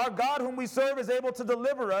case, our God whom we serve is able to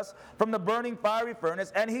deliver us from the burning fiery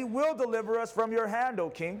furnace, and he will deliver us from your hand, O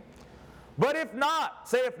king. But if not,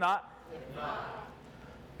 say if not. If not.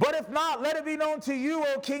 But if not, let it be known to you,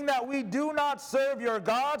 O king, that we do not serve your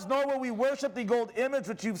gods, nor will we worship the gold image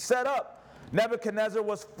which you've set up. Nebuchadnezzar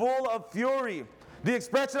was full of fury. The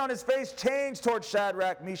expression on his face changed towards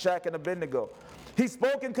Shadrach, Meshach, and Abednego. He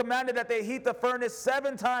spoke and commanded that they heat the furnace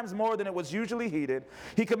 7 times more than it was usually heated.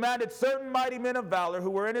 He commanded certain mighty men of valor who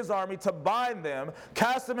were in his army to bind them,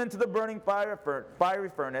 cast them into the burning fiery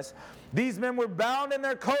furnace. These men were bound in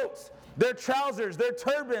their coats, their trousers, their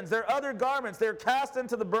turbans, their other garments. They were cast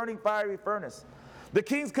into the burning fiery furnace. The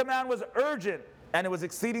king's command was urgent, and it was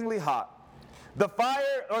exceedingly hot. The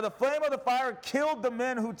fire, or the flame of the fire, killed the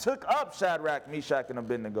men who took up Shadrach, Meshach, and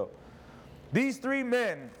Abednego. These 3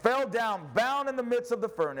 men fell down, bound in the midst of the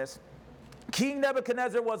furnace. King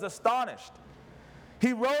Nebuchadnezzar was astonished.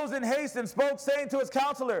 He rose in haste and spoke, saying to his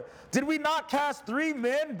counselor, Did we not cast 3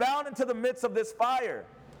 men bound into the midst of this fire?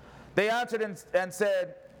 They answered and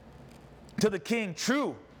said to the king,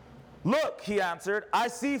 True. Look, he answered, I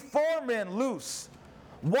see 4 men loose,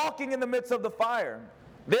 walking in the midst of the fire.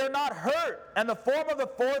 They are not hurt, and the form of the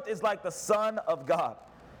 4th is like the Son of God.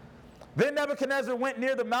 Then Nebuchadnezzar went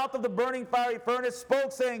near the mouth of the burning fiery furnace,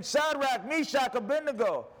 spoke, saying, Shadrach, Meshach,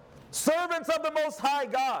 Abednego, servants of the Most High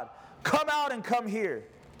God, come out and come here.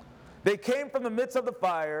 They came from the midst of the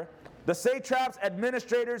fire. The satraps,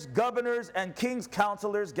 administrators, governors, and king's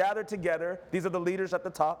counselors gathered together. These are the leaders at the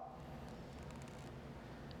top.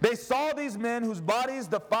 They saw these men whose bodies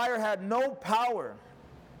the fire had no power.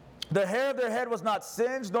 The hair of their head was not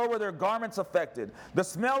singed, nor were their garments affected. The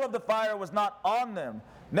smell of the fire was not on them.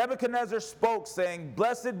 Nebuchadnezzar spoke, saying,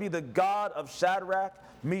 Blessed be the God of Shadrach,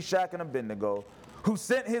 Meshach, and Abednego, who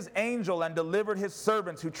sent his angel and delivered his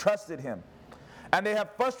servants who trusted him. And they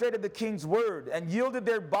have frustrated the king's word and yielded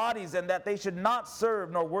their bodies, and that they should not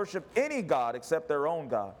serve nor worship any god except their own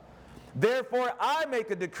God. Therefore, I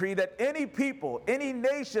make a decree that any people, any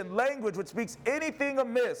nation, language which speaks anything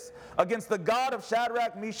amiss against the God of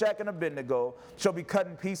Shadrach, Meshach, and Abednego shall be cut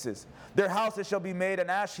in pieces. Their houses shall be made an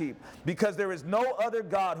ash heap, because there is no other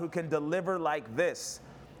God who can deliver like this.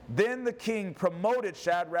 Then the king promoted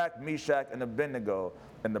Shadrach, Meshach, and Abednego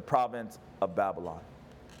in the province of Babylon.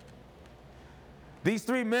 These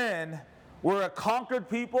three men were a conquered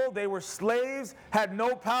people. They were slaves, had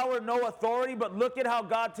no power, no authority, but look at how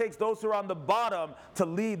God takes those who are on the bottom to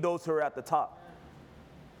lead those who are at the top.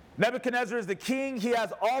 Nebuchadnezzar is the king. He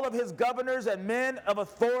has all of his governors and men of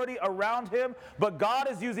authority around him, but God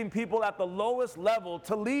is using people at the lowest level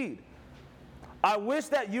to lead. I wish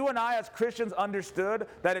that you and I as Christians understood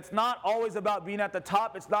that it's not always about being at the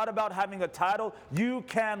top. It's not about having a title. You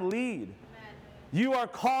can lead. You are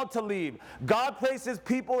called to lead. God places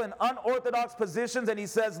people in unorthodox positions and he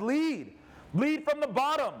says, lead. Lead from the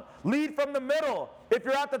bottom. Lead from the middle. If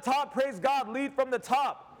you're at the top, praise God, lead from the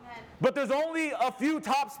top. Amen. But there's only a few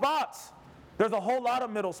top spots. There's a whole lot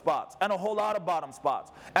of middle spots and a whole lot of bottom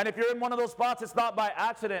spots. And if you're in one of those spots, it's not by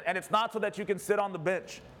accident, and it's not so that you can sit on the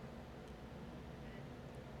bench.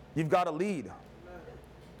 You've got to lead.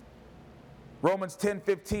 Romans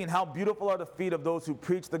 10:15, how beautiful are the feet of those who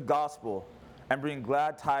preach the gospel and bring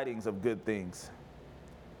glad tidings of good things.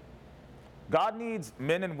 God needs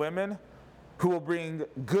men and women who will bring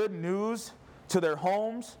good news to their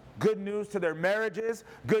homes, good news to their marriages,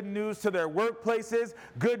 good news to their workplaces,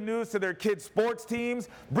 good news to their kids' sports teams.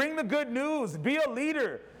 Bring the good news. Be a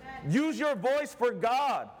leader. Use your voice for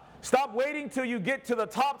God. Stop waiting till you get to the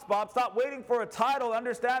top spot. Stop waiting for a title.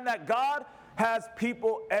 Understand that God has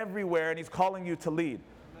people everywhere and he's calling you to lead.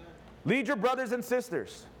 Lead your brothers and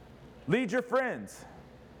sisters. Lead your friends.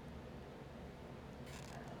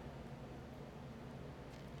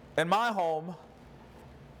 In my home,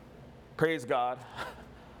 praise God,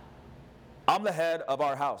 I'm the head of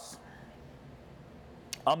our house.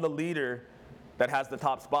 I'm the leader that has the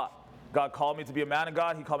top spot. God called me to be a man of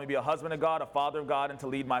God. He called me to be a husband of God, a father of God, and to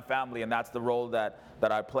lead my family, and that's the role that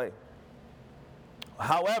I play.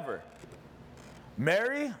 However,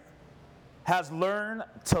 Mary has learned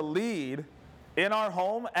to lead in our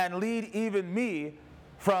home and lead even me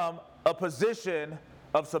from a position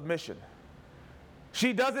of submission.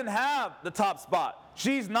 She doesn't have the top spot.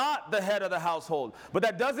 She's not the head of the household. But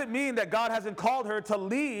that doesn't mean that God hasn't called her to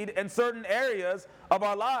lead in certain areas of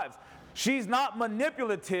our lives. She's not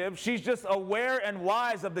manipulative. She's just aware and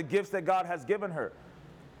wise of the gifts that God has given her.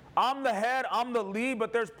 I'm the head, I'm the lead,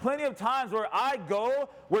 but there's plenty of times where I go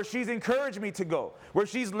where she's encouraged me to go, where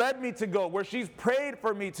she's led me to go, where she's prayed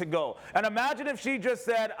for me to go. And imagine if she just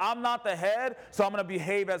said, I'm not the head, so I'm going to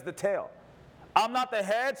behave as the tail. I'm not the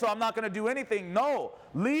head, so I'm not going to do anything. No,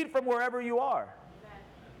 lead from wherever you are.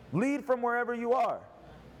 Lead from wherever you are.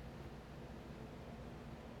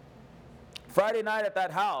 Friday night at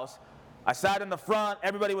that house, I sat in the front,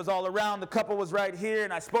 everybody was all around, the couple was right here,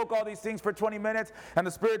 and I spoke all these things for 20 minutes, and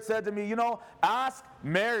the Spirit said to me, ask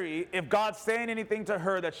Mary if God's saying anything to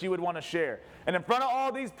her that she would want to share. And in front of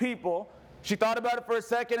all these people, she thought about it for a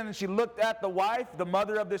second, and then she looked at the wife, the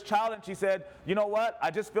mother of this child, and she said, you know what?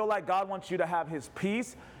 I just feel like God wants you to have his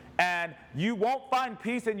peace, and you won't find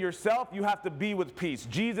peace in yourself. You have to be with peace.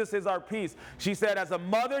 Jesus is our peace. She said, as a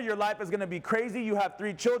mother, your life is going to be crazy. You have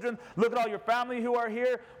 3 children. Look at all your family who are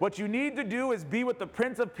here. What you need to do is be with the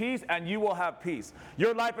Prince of Peace, and you will have peace.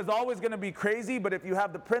 Your life is always going to be crazy, but if you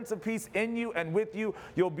have the Prince of Peace in you and with you,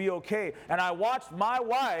 you'll be okay. And I watched my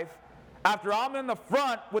wife, after I'm in the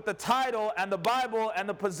front with the title and the Bible and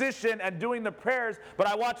the position and doing the prayers, but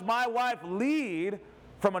I watched my wife lead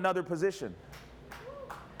from another position.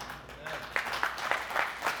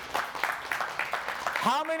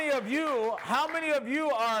 How many of you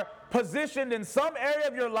are positioned in some area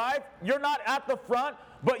of your life? You're not at the front,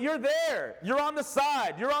 but you're there. You're on the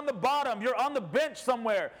side. You're on the bottom. You're on the bench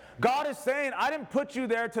somewhere. God is saying, I didn't put you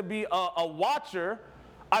there to be a watcher.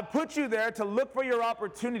 I put you there to look for your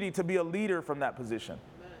opportunity to be a leader from that position.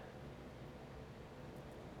 Amen.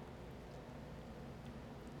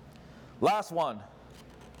 Last one.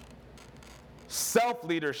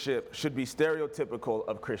 Self-leadership should be stereotypical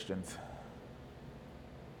of Christians.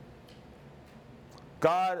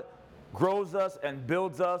 God grows us and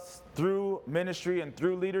builds us through ministry and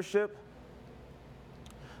through leadership.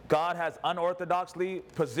 God has unorthodoxly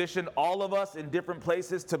positioned all of us in different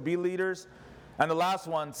places to be leaders. And the last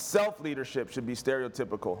one, self-leadership should be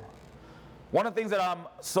stereotypical. One of the things that I'm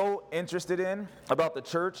so interested in about the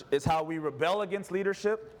church is how we rebel against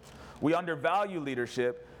leadership. We undervalue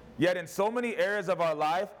leadership. Yet in so many areas of our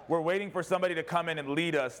life, we're waiting for somebody to come in and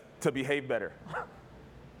lead us to behave better.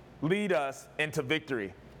 Lead us into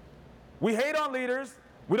victory. We hate on leaders.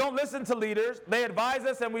 We don't listen to leaders. They advise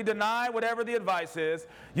us and we deny whatever the advice is.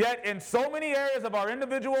 Yet in so many areas of our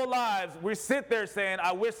individual lives, we sit there saying,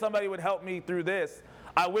 I wish somebody would help me through this.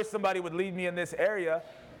 I wish somebody would lead me in this area.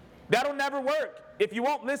 That'll never work. If you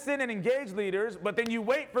won't listen and engage leaders, but then you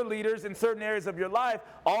wait for leaders in certain areas of your life,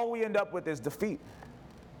 all we end up with is defeat.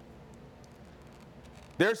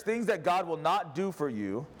 There's things that God will not do for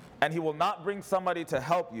you, and he will not bring somebody to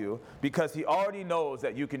help you because he already knows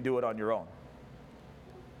that you can do it on your own.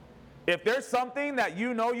 If there's something that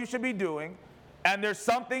you know you should be doing, and there's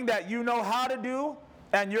something that you know how to do,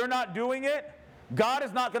 and you're not doing it, God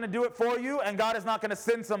is not going to do it for you, and God is not going to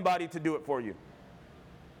send somebody to do it for you.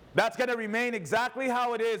 That's going to remain exactly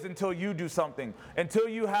how it is until you do something, until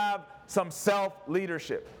you have some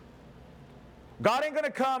self-leadership. God ain't going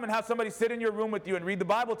to come and have somebody sit in your room with you and read the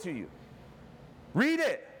Bible to you. Read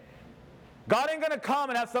it. God ain't going to come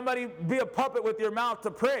and have somebody be a puppet with your mouth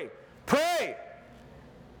to pray. Pray.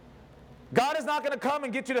 God is not going to come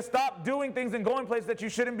and get you to stop doing things and going places that you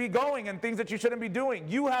shouldn't be going and things that you shouldn't be doing.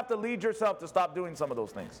 You have to lead yourself to stop doing some of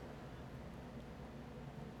those things.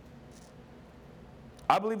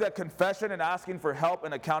 I believe that confession and asking for help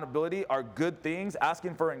and accountability are good things,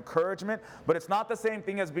 asking for encouragement, but it's not the same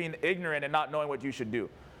thing as being ignorant and not knowing what you should do.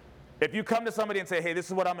 If you come to somebody and say, hey, this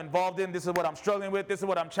is what I'm involved in, this is what I'm struggling with, this is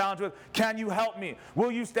what I'm challenged with, can you help me?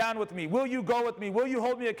 Will you stand with me? Will you go with me? Will you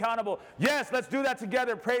hold me accountable? Yes, let's do that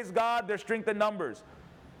together. Praise God, there's strength in numbers.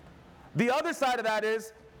 The other side of that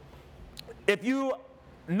is, if you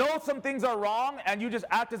know some things are wrong and you just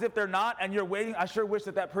act as if they're not and you're waiting, I sure wish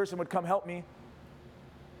that that person would come help me.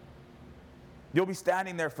 You'll be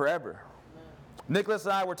standing there forever. Nicholas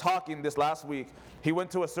and I were talking this last week. He went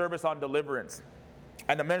to a service on deliverance.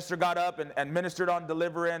 And the minister got up and ministered on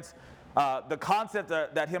deliverance. The concept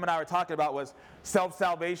that him and I were talking about was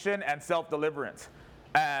self-salvation and self-deliverance.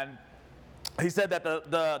 And he said that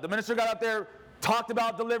the minister got up there, talked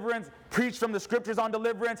about deliverance, preached from the scriptures on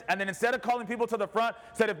deliverance, and then instead of calling people to the front,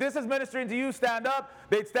 said, if this is ministering to you, stand up.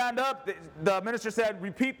 They'd stand up. The minister said,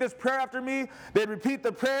 repeat this prayer after me. They'd repeat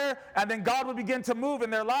the prayer, and then God would begin to move in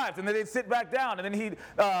their lives. And then they'd sit back down, and then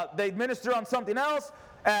they'd minister on something else,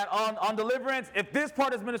 and on deliverance. If this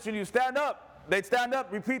part is ministering to you, stand up. They'd stand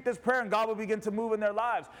up, repeat this prayer, and God would begin to move in their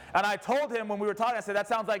lives. And I told him when we were talking, I said, that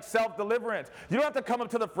sounds like self-deliverance. You don't have to come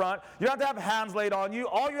up to the front. You don't have to have hands laid on you.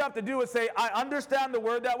 All you have to do is say, I understand the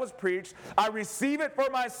word that was preached. I receive it for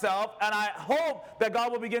myself, and I hope that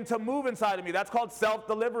God will begin to move inside of me. That's called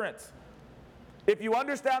self-deliverance. If you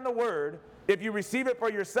understand the word, if you receive it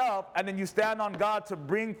for yourself, and then you stand on God to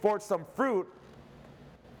bring forth some fruit,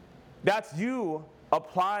 that's you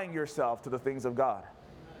applying yourself to the things of God.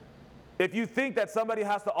 If you think that somebody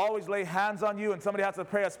has to always lay hands on you and somebody has to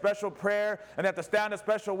pray a special prayer and they have to stand a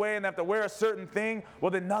special way and they have to wear a certain thing,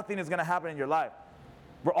 well, then nothing is going to happen in your life.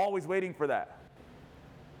 We're always waiting for that.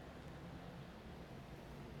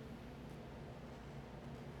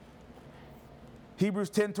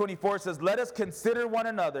 Hebrews 10:24 says, let us consider one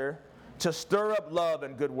another to stir up love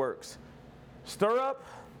and good works. Stir up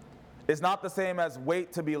is not the same as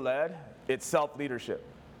wait to be led. It's self-leadership.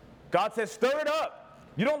 God says, stir it up.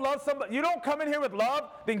 You don't love somebody, you don't come in here with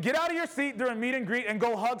love, then get out of your seat during meet and greet and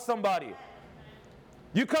go hug somebody.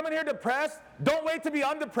 You come in here depressed, don't wait to be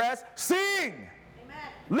undepressed. Sing. Amen.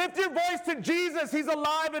 Lift your voice to Jesus. He's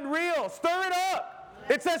alive and real. Stir it up.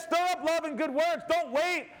 Amen. It says stir up love and good works. Don't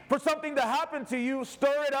wait for something to happen to you.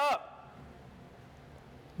 Stir it up.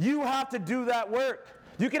 You have to do that work.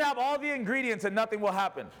 You can have all the ingredients and nothing will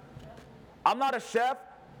happen. I'm not a chef.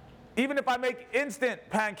 Even if I make instant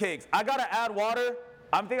pancakes, I got to add water.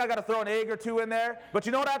 I think I got to throw an egg or two in there. But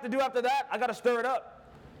you know what I have to do after that? I got to stir it up.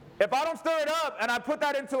 If I don't stir it up and I put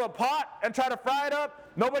that into a pot and try to fry it up,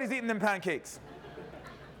 nobody's eating them pancakes.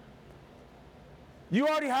 You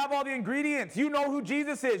already have all the ingredients. You know who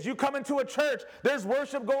Jesus is. You come into a church. There's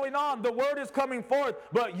worship going on. The word is coming forth.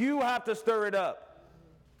 But you have to stir it up.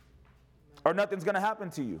 Or nothing's going to happen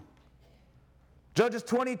to you. Judges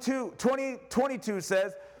 22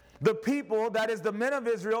 says, the people, that is the men of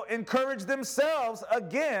Israel, encouraged themselves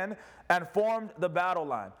again and formed the battle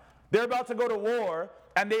line. They're about to go to war,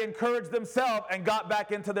 and they encouraged themselves and got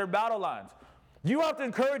back into their battle lines. You have to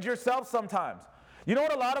encourage yourself sometimes. You know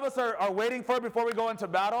what a lot of us are waiting for before we go into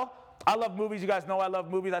battle? I love movies. You guys know I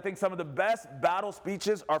love movies. I think some of the best battle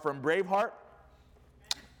speeches are from Braveheart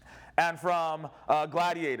and from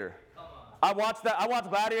Gladiator. I watched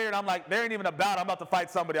Gladiator and I'm like, there ain't even a battle. I'm about to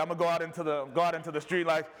fight somebody. I'm gonna go out into the street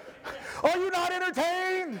like, are you not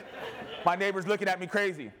entertained? My neighbor's looking at me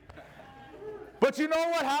crazy. But you know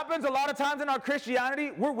what happens a lot of times in our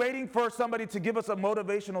Christianity? We're waiting for somebody to give us a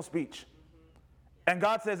motivational speech. And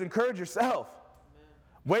God says, encourage yourself.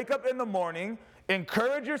 Wake up in the morning,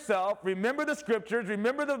 encourage yourself, remember the scriptures,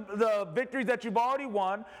 remember the victories that you've already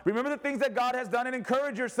won, remember the things that God has done, and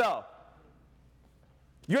encourage yourself.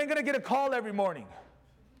 You ain't going to get a call every morning.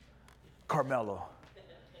 Carmelo,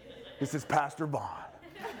 this is Pastor Vaughn.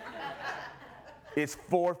 It's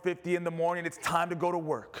 4:50 in the morning. It's time to go to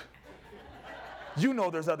work. You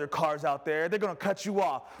know there's other cars out there. They're going to cut you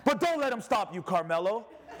off. But don't let them stop you, Carmelo.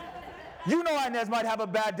 You know Inez might have a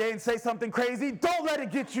bad day and say something crazy. Don't let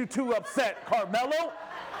it get you too upset, Carmelo.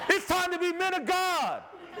 It's time to be men of God.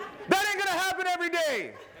 That ain't going to happen every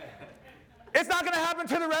day. It's not going to happen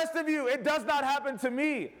to the rest of you. It does not happen to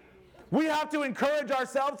me. We have to encourage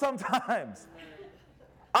ourselves sometimes.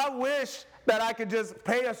 I wish that I could just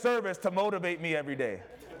pay a service to motivate me every day.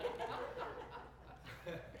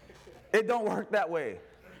 It don't work that way.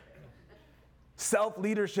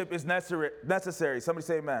 Self-leadership is necessary. Somebody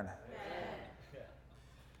say amen.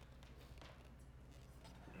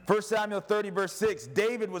 1 Samuel 30, verse 6,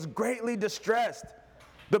 David was greatly distressed.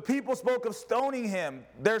 The people spoke of stoning him.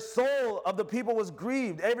 Their soul of the people was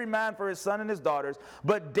grieved, every man for his son and his daughters.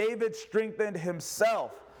 But David strengthened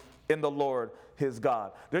himself in the Lord his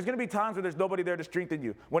God. There's going to be times where there's nobody there to strengthen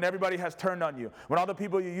you. When everybody has turned on you. When all the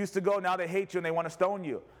people you used to go, now they hate you and they want to stone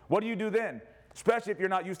you. What do you do then? Especially if you're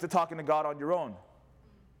not used to talking to God on your own.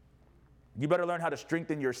 You better learn how to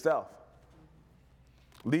strengthen yourself.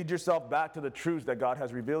 Lead yourself back to the truths that God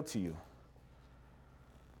has revealed to you.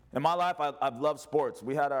 In my life, I've loved sports.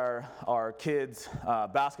 We had our kids'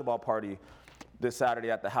 basketball party this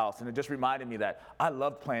Saturday at the house, and it just reminded me that I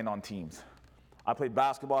loved playing on teams. I played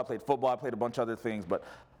basketball, I played football, I played a bunch of other things. But,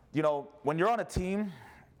 you know, when you're on a team,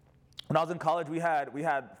 when I was in college, we had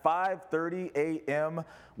 5:30 a.m.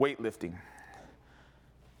 weightlifting.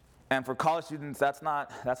 And for college students, that's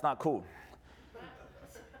not cool.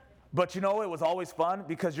 But you know, it was always fun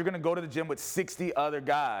because you're going to go to the gym with 60 other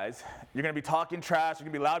guys. You're going to be talking trash. You're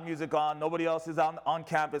going to be loud music on. Nobody else is on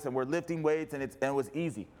campus, and we're lifting weights, and it was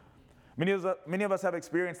easy. Many of us have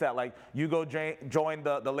experienced that. Like, you go join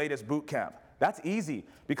the latest boot camp. That's easy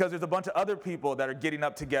because there's a bunch of other people that are getting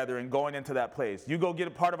up together and going into that place. You go get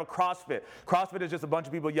a part of a CrossFit. CrossFit is just a bunch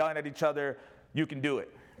of people yelling at each other. You can do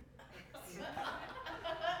it.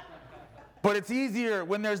 But it's easier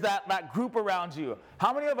when there's that group around you.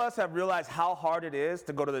 How many of us have realized how hard it is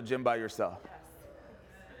to go to the gym by yourself?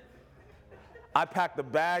 I pack the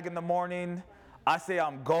bag in the morning. I say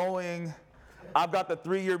I'm going. I've got the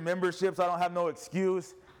 3-year membership, so I don't have no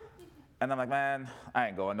excuse. And I'm like, man, I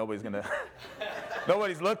ain't going. Nobody's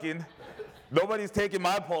looking. Nobody's taking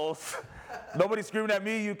my pulse. Nobody's screaming at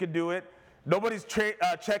me, you can do it. Nobody's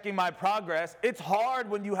checking my progress. It's hard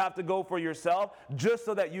when you have to go for yourself just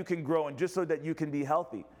so that you can grow and just so that you can be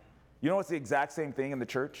healthy. You know, it's the exact same thing in the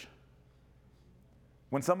church.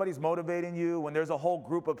 When somebody's motivating you, when there's a whole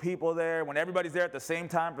group of people there, when everybody's there at the same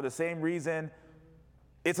time for the same reason,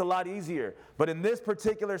 it's a lot easier. But in this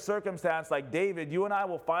particular circumstance, like David, you and I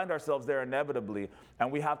will find ourselves there inevitably,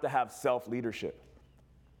 and we have to have self-leadership.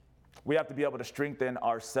 We have to be able to strengthen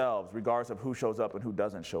ourselves regardless of who shows up and who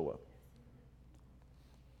doesn't show up.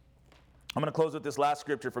 I'm going to close with this last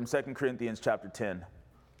scripture from 2 Corinthians chapter 10.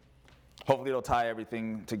 Hopefully it'll tie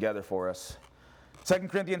everything together for us. 2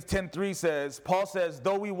 Corinthians 10:3 says, Paul says,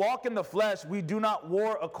 though we walk in the flesh, we do not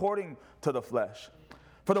war according to the flesh.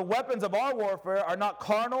 For the weapons of our warfare are not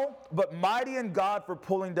carnal, but mighty in God for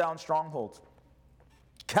pulling down strongholds,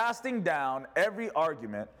 casting down every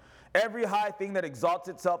argument, every high thing that exalts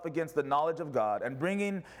itself against the knowledge of God, and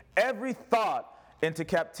bringing every thought into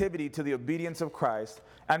captivity to the obedience of Christ,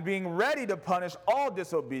 and being ready to punish all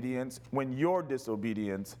disobedience when your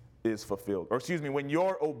disobedience is fulfilled. When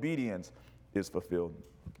your obedience is fulfilled.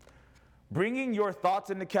 Bringing your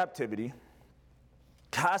thoughts into captivity,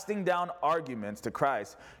 casting down arguments to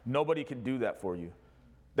Christ, nobody can do that for you.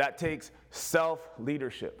 That takes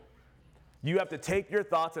self-leadership. You have to take your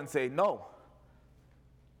thoughts and say, no,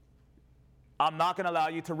 I'm not going to allow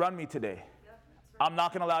you to run me today. I'm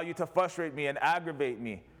not going to allow you to frustrate me and aggravate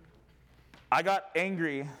me. I got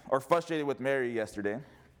angry or frustrated with Mary yesterday.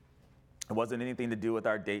 It wasn't anything to do with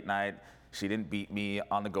our date night. She didn't beat me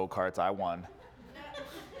on the go-karts. I won.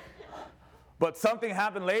 But something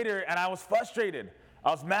happened later, and I was frustrated.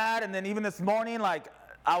 I was mad, and then even this morning, I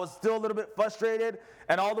was still a little bit frustrated,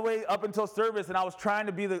 and all the way up until service, and I was trying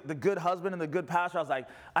to be the good husband and the good pastor. I was like,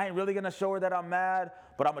 I ain't really going to show her that I'm mad,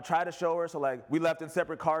 but I'm going to try to show her. So, we left in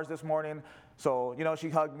separate cars this morning. So, she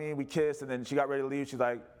hugged me, we kissed, and then she got ready to leave. She's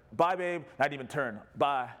like, bye, babe. I didn't even turn.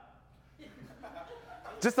 Bye.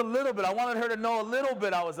 Just a little bit. I wanted her to know a little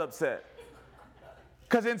bit I was upset.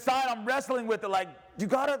 Because inside, I'm wrestling with it you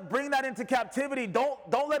gotta bring that into captivity.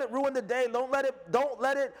 Don't let it ruin the day. Don't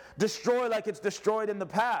let it destroy like it's destroyed in the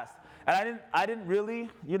past. And I didn't really,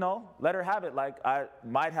 let her have it like I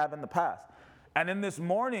might have in the past. And then this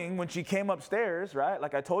morning when she came upstairs, right,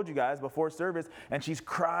 like I told you guys before service, and she's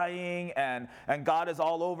crying and God is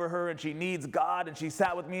all over her and she needs God, and she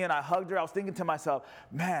sat with me and I hugged her, I was thinking to myself,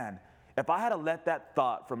 man, if I had let that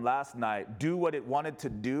thought from last night do what it wanted to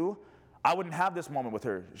do, I wouldn't have this moment with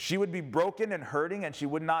her. She would be broken and hurting, and she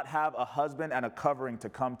would not have a husband and a covering to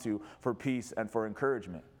come to for peace and for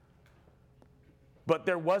encouragement. But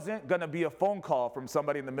there wasn't going to be a phone call from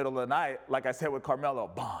somebody in the middle of the night, like I said with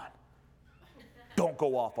Carmelo, Bon, don't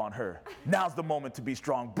go off on her. Now's the moment to be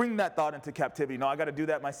strong. Bring that thought into captivity. No, I got to do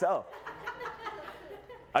that myself.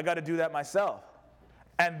 I got to do that myself.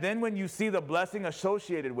 And then when you see the blessing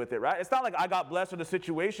associated with it, right? It's not like I got blessed or the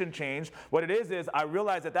situation changed. What it is I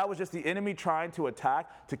realized that was just the enemy trying to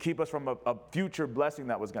attack to keep us from a future blessing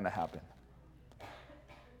that was going to happen. It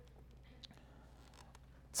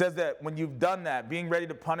says that when you've done that, being ready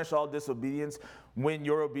to punish all disobedience when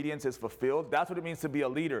your obedience is fulfilled, that's what it means to be a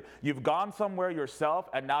leader. You've gone somewhere yourself,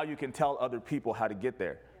 and now you can tell other people how to get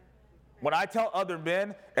there. When I tell other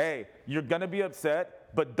men, hey, you're going to be upset,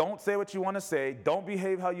 but don't say what you want to say. Don't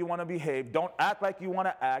behave how you want to behave. Don't act like you want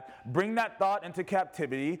to act. Bring that thought into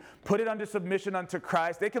captivity. Put it under submission unto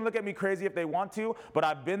Christ. They can look at me crazy if they want to, but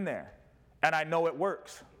I've been there, and I know it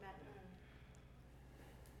works.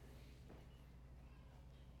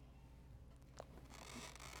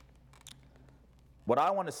 What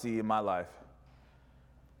I want to see in my life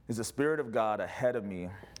is the Spirit of God ahead of me,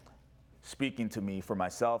 speaking to me for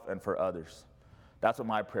myself and for others. That's what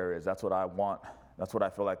my prayer is. That's what I want. That's what I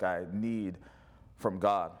feel like I need from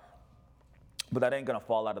God. But that ain't going to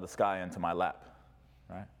fall out of the sky into my lap,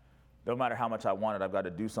 right? No matter how much I want it, I've got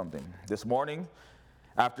to do something. This morning,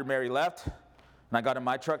 after Mary left, and I got in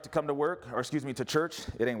my truck to come to work, to church,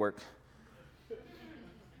 it ain't work.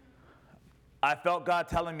 I felt God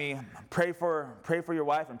telling me, pray for your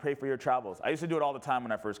wife and pray for your travels. I used to do it all the time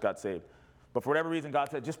when I first got saved. But for whatever reason,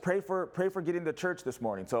 God said, just pray for getting to church this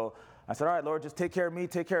morning. So I said, all right, Lord, just take care of me,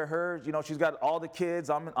 take care of her. She's got all the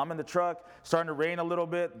kids. I'm in the truck, starting to rain a little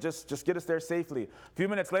bit. Just get us there safely. A few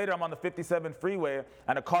minutes later, I'm on the 57 freeway,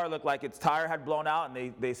 and a car looked like its tire had blown out,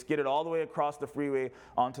 and they skidded all the way across the freeway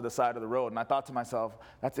onto the side of the road. And I thought to myself,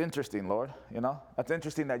 that's interesting, Lord. That's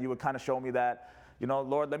interesting that you would kind of show me that.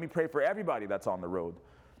 Lord, let me pray for everybody that's on the road.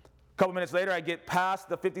 A couple minutes later, I get past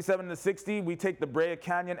the 57 and the 60. We take the Brea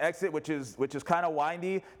Canyon exit, which is kind of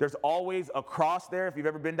windy. There's always a cross there if you've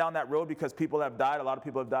ever been down that road, because people have died. A lot of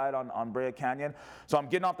people have died on Brea Canyon. So I'm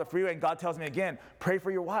getting off the freeway, and God tells me again, pray for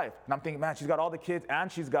your wife. And I'm thinking, man, she's got all the kids,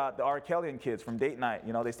 and she's got the R. Kelly kids from date night.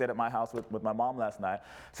 They stayed at my house with my mom last night. I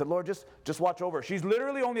said, Lord, just watch over her. She's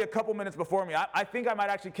literally only a couple minutes before me. I think I might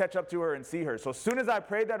actually catch up to her and see her. So as soon as I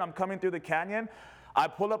prayed that, I'm coming through the canyon, I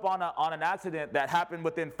pull up on an accident that happened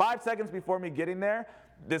within 5 seconds before me getting there.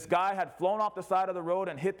 This guy had flown off the side of the road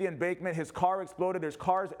and hit the embankment. His car exploded. There's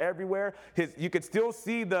cars everywhere. You could still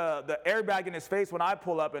see the airbag in his face when I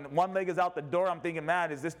pull up, and one leg is out the door. I'm thinking,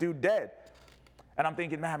 man, is this dude dead? And I'm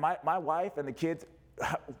thinking, man, my wife and the kids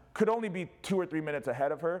could only be 2 or 3 minutes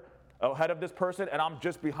ahead of this person, and I'm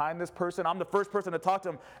just behind this person. I'm the first person to talk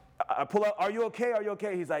to him. I pull up, are you okay? Are you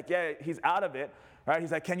okay? He's like, yeah, he's out of it. Right?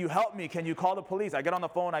 He's like, can you help me? Can you call the police? I get on the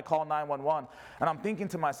phone, I call 911. And I'm thinking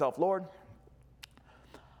to myself, Lord,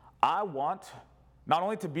 I want not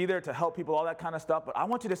only to be there to help people, all that kind of stuff, but I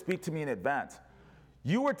want you to speak to me in advance.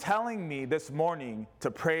 You were telling me this morning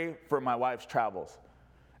to pray for my wife's travels.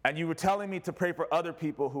 And you were telling me to pray for other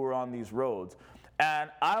people who are on these roads.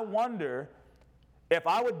 And I wonder if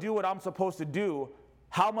I would do what I'm supposed to do,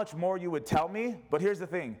 how much more you would tell me. But here's the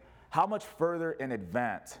thing, how much further in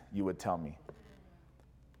advance you would tell me.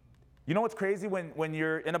 You know what's crazy? When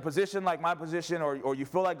you're in a position like my position, or you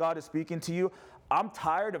feel like God is speaking to you, I'm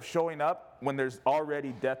tired of showing up when there's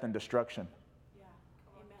already death and destruction. Yeah.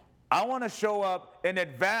 Amen. I want to show up in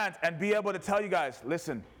advance and be able to tell you guys,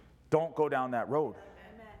 listen, don't go down that road.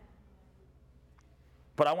 Amen.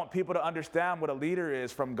 But I want people to understand what a leader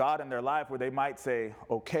is from God in their life, where they might say,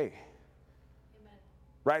 okay. Amen.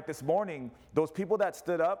 Right? This morning, those people that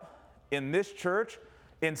stood up in this church,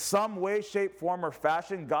 in some way, shape, form, or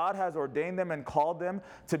fashion, God has ordained them and called them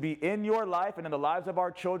to be in your life and in the lives of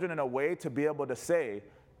our children in a way to be able to say,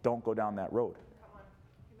 don't go down that road.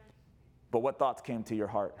 But what thoughts came to your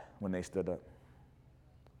heart when they stood up?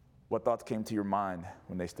 What thoughts came to your mind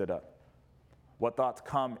when they stood up? What thoughts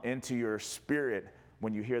come into your spirit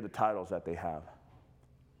when you hear the titles that they have?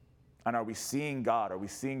 And are we seeing God? Are we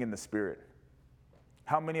seeing in the Spirit?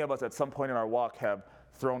 How many of us at some point in our walk have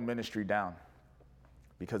thrown ministry down?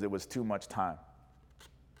 because it was too much time.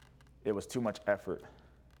 It was too much effort.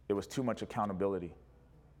 It was too much accountability.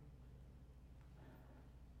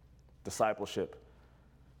 Discipleship,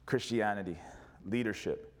 Christianity,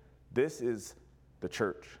 leadership. This is the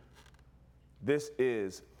church. This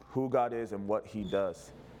is who God is and what he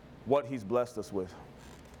does, what he's blessed us with.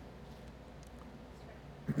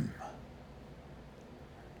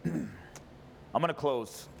 I'm going to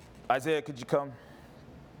close. Isaiah, could you come?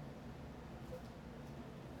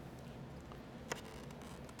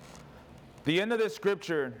 The end of this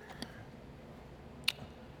scripture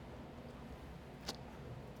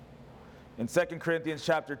in 2 Corinthians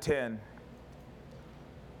chapter 10,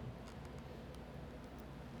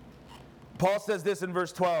 Paul says this in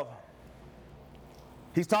verse 12.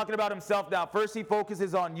 He's talking about himself now. First, he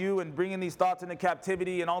focuses on you and bringing these thoughts into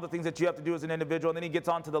captivity and all the things that you have to do as an individual. And then he gets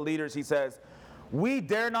on to the leaders. He says, we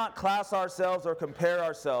dare not class ourselves or compare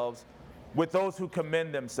ourselves with those who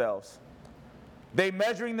commend themselves. They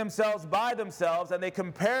measuring themselves by themselves and they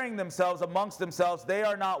comparing themselves amongst themselves, they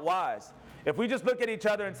are not wise. If we just look at each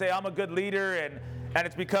other and say, I'm a good leader and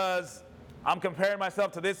it's because I'm comparing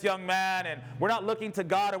myself to this young man and we're not looking to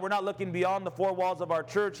God and we're not looking beyond the four walls of our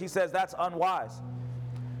church, he says that's unwise.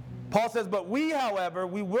 Paul says, but we, however,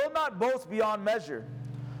 we will not boast beyond measure,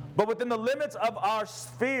 but within the limits of our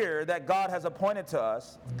sphere that God has appointed to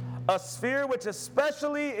us, a sphere which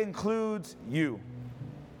especially includes you.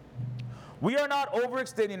 We are not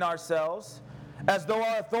overextending ourselves as though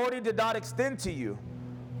our authority did not extend to you.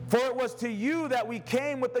 For it was to you that we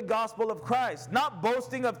came with the gospel of Christ, not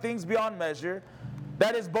boasting of things beyond measure,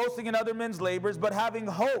 that is boasting in other men's labors, but having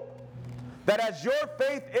hope that as your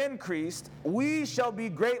faith increased, we shall be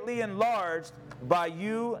greatly enlarged by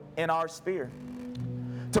you in our sphere.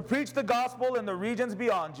 To preach the gospel in the regions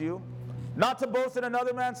beyond you, not to boast in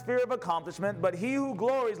another man's sphere of accomplishment, but he who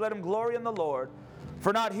glories, let him glory in the Lord.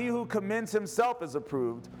 For not he who commends himself is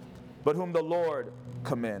approved, but whom the Lord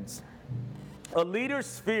commends. A leader's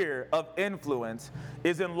sphere of influence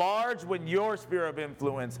is enlarged when your sphere of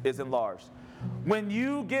influence is enlarged. When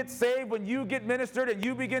you get saved, when you get ministered and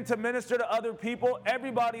you begin to minister to other people,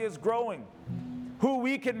 everybody is growing. Who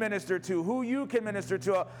we can minister to, who you can minister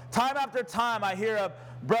to. Time after time I hear of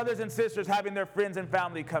brothers and sisters having their friends and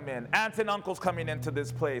family come in, aunts and uncles coming into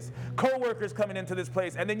this place, co-workers coming into this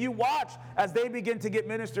place, and then you watch as they begin to get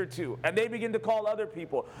ministered to, and they begin to call other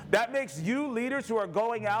people. That makes you leaders who are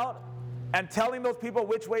going out and telling those people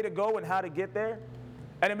which way to go and how to get there.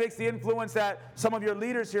 And it makes the influence that some of your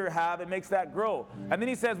leaders here have, it makes that grow. And then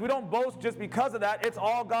he says, we don't boast just because of that. It's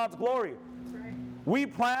all God's glory. Right. We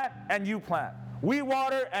plant and you plant. We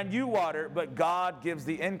water and you water, but God gives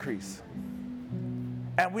the increase.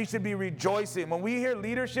 And we should be rejoicing. When we hear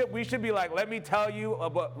leadership, we should be like, let me tell you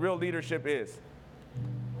what real leadership is.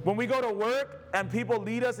 When we go to work and people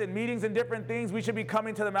lead us in meetings and different things, we should be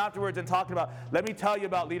coming to them afterwards and talking about, let me tell you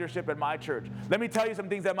about leadership in my church. Let me tell you some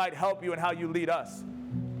things that might help you and how you lead us.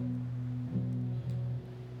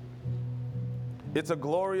 It's a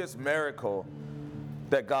glorious miracle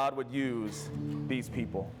that God would use these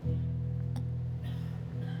people.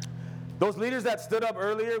 Those leaders that stood up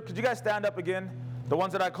earlier, could you guys stand up again? The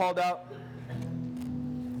ones that I called out.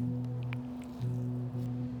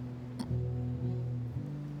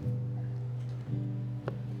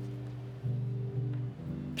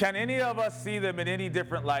 Can any of us see them in any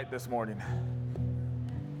different light this morning?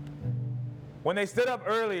 When they stood up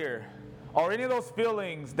earlier, are any of those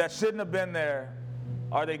feelings that shouldn't have been there,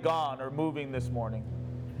 are they gone or moving this morning?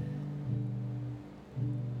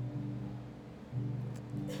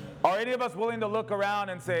 Are any of us willing to look around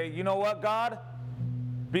and say, you know what, God?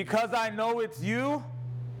 Because I know it's you,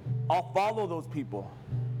 I'll follow those people.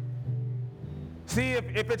 See,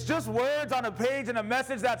 if it's just words on a page and a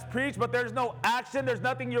message that's preached, but there's no action, there's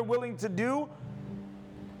nothing you're willing to do,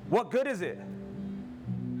 what good is it?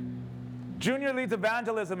 Junior leads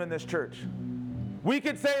evangelism in this church. We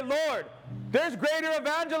could say, Lord, there's greater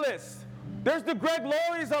evangelists. There's the Greg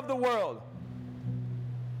Lauries of the world.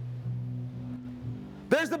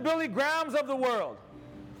 There's the Billy Grahams of the world.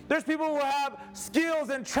 There's people who have skills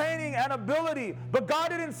and training and ability, but God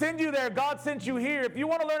didn't send you there. God sent you here. If you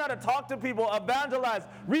want to learn how to talk to people, evangelize,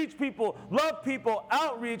 reach people, love people,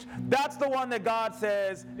 outreach, that's the one that God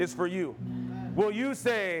says is for you. Will you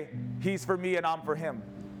say, he's for me and I'm for him?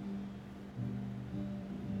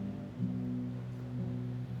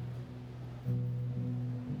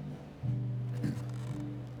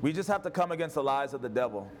 We just have to come against the lies of the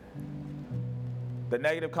devil, the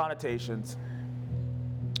negative connotations.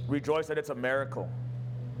 Rejoice that it's a miracle.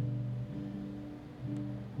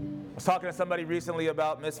 I was talking to somebody recently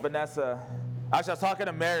about Miss Vanessa. Actually, I was talking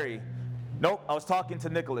to Mary, Nope, I was talking to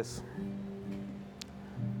Nicholas.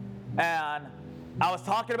 And I was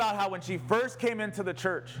talking about how when she first came into the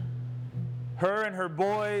church, her and her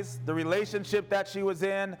boys, the relationship that she was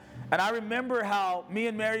in, and I remember how me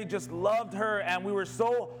and Mary just loved her, and we were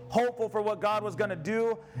so hopeful for what God was going to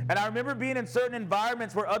do. And I remember being in certain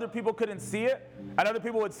environments where other people couldn't see it, and other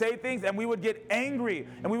people would say things, and we would get angry,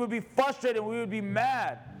 and we would be frustrated, and we would be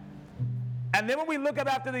mad. And then when we look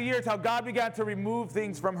up after the years, how God began to remove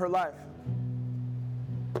things from her life.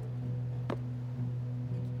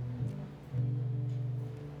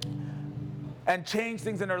 And change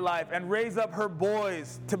things in her life, and raise up her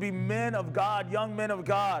boys to be men of God, young men of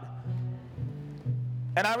God.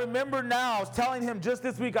 And I remember now, I was telling him just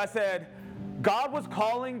this week, I said, God was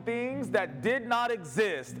calling things that did not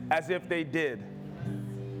exist as if they did.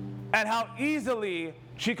 And how easily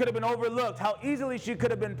she could have been overlooked, how easily she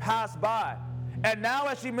could have been passed by. And now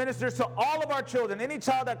as she ministers to all of our children, any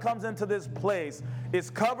child that comes into this place is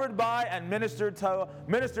covered by and ministered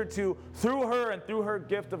to through her and through her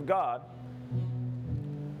gift of God.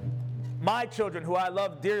 My children, who I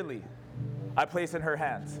love dearly, I place in her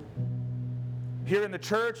hands. Here in the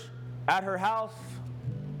church, at her house,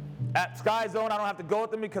 at Sky Zone, I don't have to go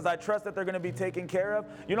with them because I trust that they're going to be taken care of.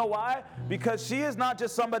 You know why? Because she is not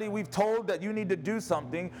just somebody we've told that you need to do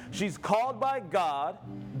something. She's called by God,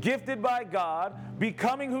 gifted by God,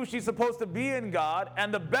 becoming who she's supposed to be in God.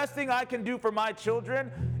 And the best thing I can do for my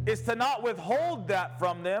children is to not withhold that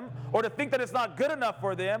from them or to think that it's not good enough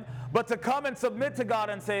for them, but to come and submit to God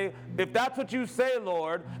and say, if that's what you say,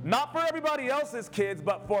 Lord, not for everybody else's kids,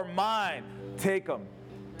 but for mine, take them,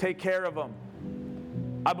 take care of them.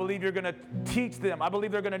 I believe you're going to teach them. I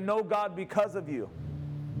believe they're going to know God because of you.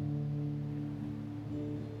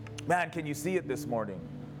 Man, can you see it this morning?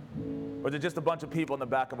 Or is it just a bunch of people in the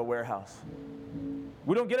back of a warehouse?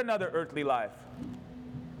 We don't get another earthly life.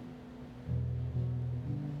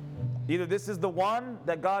 Either this is the one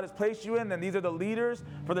that God has placed you in, and these are the leaders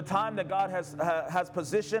for the time that God has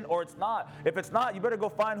positioned, or it's not. If it's not, you better go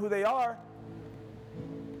find who they are.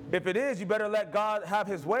 If it is, you better let God have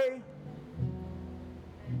his way.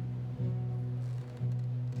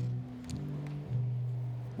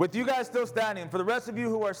 With you guys still standing, for the rest of you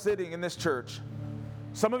who are sitting in this church,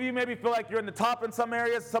 some of you maybe feel like you're in the top in some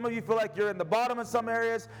areas, some of you feel like you're in the bottom in some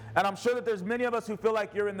areas, and I'm sure that there's many of us who feel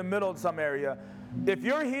like you're in the middle in some area. If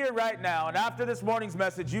you're here right now, and after this morning's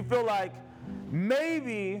message, you feel like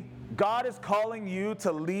maybe God is calling you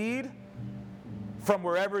to lead from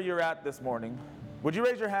wherever you're at this morning, would you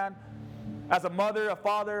raise your hand? As a mother, a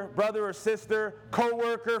father, brother or sister,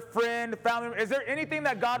 co-worker, friend, family member, is there anything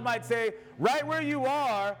that God might say, right where you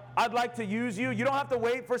are, I'd like to use you? You don't have to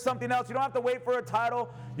wait for something else. You don't have to wait for a title.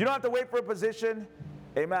 You don't have to wait for a position.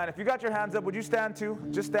 Amen. If you got your hands up, would you stand too?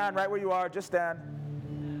 Just stand right where you are. Just stand.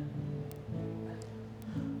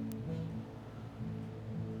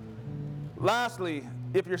 Lastly,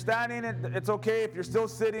 if you're standing, it's okay. If you're still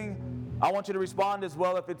sitting, I want you to respond as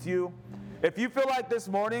well if it's you. If you feel like this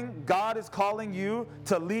morning God is calling you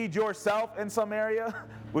to lead yourself in some area,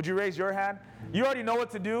 would you raise your hand? You already know what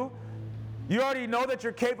to do. You already know that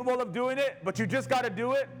you're capable of doing it, but you just got to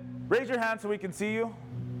do it. Raise your hand so we can see you.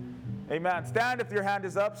 Amen. Stand if your hand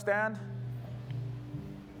is up. Stand.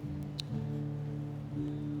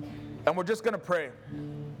 And we're just going to pray.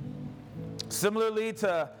 Similarly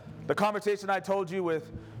to the conversation I told you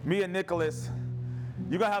with me and Nicholas,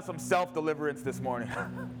 you're going to have some self-deliverance this morning.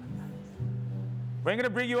 We ain't going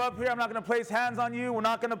to bring you up here. I'm not going to place hands on you. We're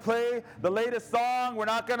not going to play the latest song. We're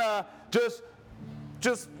not going to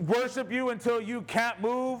just worship you until you can't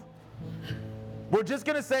move. We're just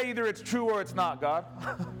going to say either it's true or it's not, God.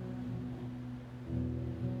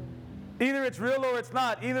 Either it's real or it's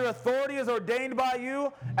not. Either authority is ordained by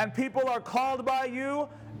you and people are called by you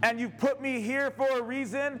and you've put me here for a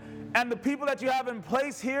reason, and the people that you have in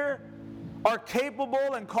place here are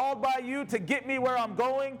capable and called by you to get me where I'm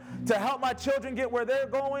going, to help my children get where they're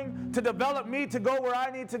going, to develop me to go where I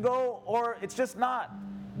need to go, or it's just not.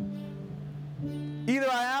 Either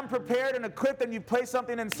I am prepared and equipped and you've placed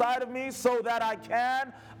something inside of me so that I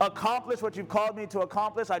can accomplish what you've called me to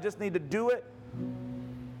accomplish. I just need to do it.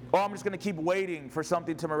 Or I'm just going to keep waiting for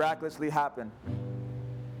something to miraculously happen.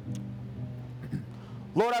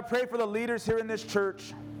 Lord, I pray for the leaders here in this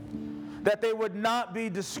church that they would not be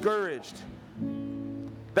discouraged,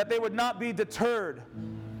 that they would not be deterred,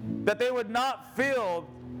 that they would not feel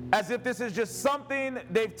as if this is just something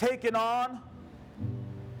they've taken on.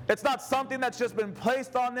 It's not something that's just been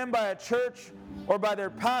placed on them by a church or by their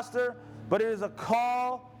pastor, but it is a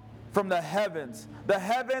call from the heavens. The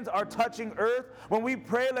heavens are touching earth. When we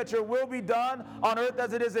pray, let your will be done on earth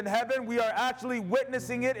as it is in heaven, we are actually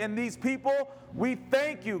witnessing it in these people. We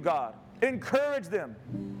thank you, God. Encourage them.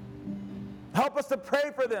 Help us to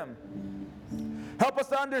pray for them. Help us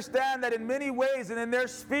to understand that in many ways and in their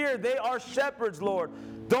sphere, they are shepherds, Lord.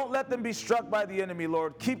 Don't let them be struck by the enemy,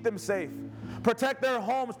 Lord. Keep them safe. Protect their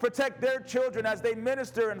homes, protect their children as they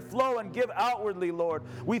minister and flow and give outwardly, Lord.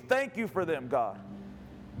 We thank you for them, God.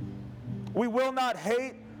 We will not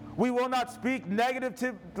hate. We will not speak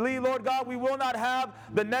negatively, Lord God. We will not have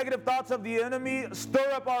the negative thoughts of the enemy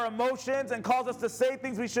stir up our emotions and cause us to say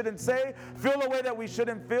things we shouldn't say, feel a way that we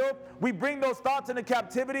shouldn't feel. We bring those thoughts into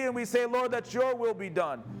captivity and we say, Lord, that your will be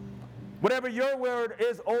done. Whatever your word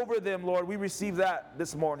is over them, Lord, we receive that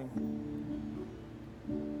this morning.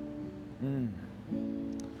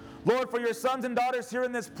 Lord, for your sons and daughters here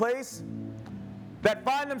in this place that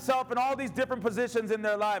find themselves in all these different positions in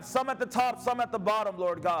their lives, some at the top, some at the bottom,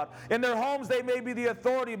 Lord God. In their homes, they may be the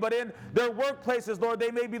authority, but in their workplaces, Lord,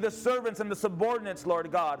 they may be the servants and the subordinates,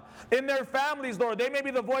 Lord God. In their families, Lord, they may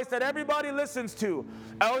be the voice that everybody listens to,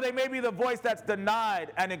 or they may be the voice that's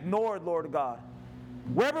denied and ignored, Lord God.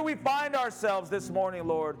 Wherever we find ourselves this morning,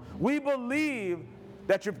 Lord, we believe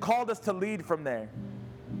that you've called us to lead from there.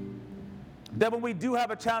 That when we do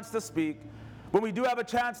have a chance to speak, when we do have a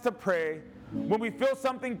chance to pray, when we feel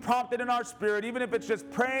something prompted in our spirit, even if it's just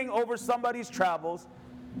praying over somebody's travels,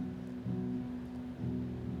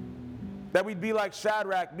 that we'd be like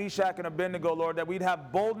Shadrach, Meshach, and Abednego, Lord, that we'd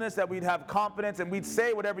have boldness, that we'd have confidence, and we'd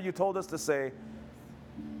say whatever you told us to say.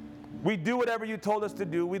 We'd do whatever you told us to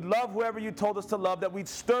do. We'd love whoever you told us to love, that we'd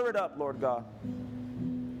stir it up, Lord God.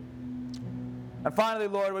 And finally,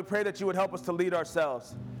 Lord, we pray that you would help us to lead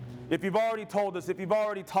ourselves. If you've already told us, if you've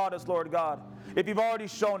already taught us, Lord God, if you've already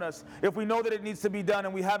shown us, if we know that it needs to be done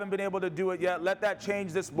and we haven't been able to do it yet, let that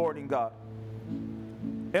change this morning, God.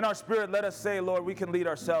 In our spirit, let us say, Lord, we can lead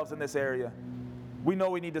ourselves in this area. We know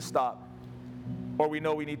we need to stop, or we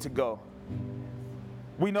know we need to go.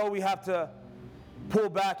 We know we have to pull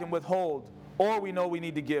back and withhold, or we know we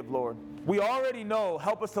need to give, Lord. We already know.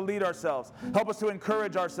 Help us to lead ourselves. Help us to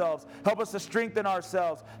encourage ourselves. Help us to strengthen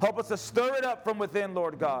ourselves. Help us to stir it up from within,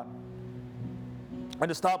 Lord God. And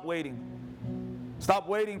to stop waiting. Stop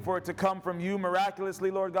waiting for it to come from you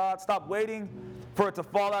miraculously, Lord God. Stop waiting for it to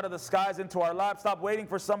fall out of the skies into our lives. Stop waiting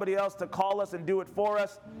for somebody else to call us and do it for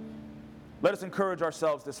us. Let us encourage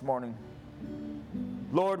ourselves this morning.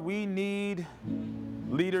 Lord, we need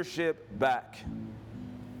leadership back.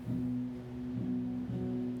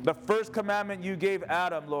 The first commandment you gave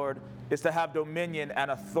Adam, Lord, is to have dominion and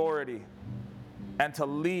authority and to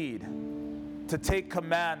lead, to take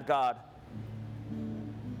command, God.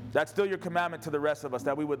 That's still your commandment to the rest of us,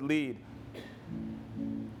 that we would lead.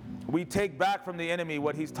 We take back from the enemy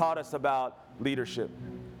what he's taught us about leadership.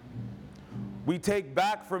 We take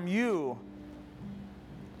back from you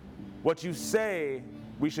what you say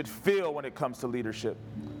we should feel when it comes to leadership.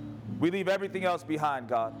 We leave everything else behind,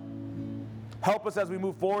 God. Help us as we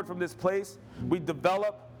move forward from this place. We'd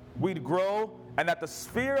develop, we'd grow, and that the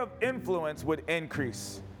sphere of influence would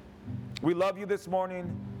increase. We love you this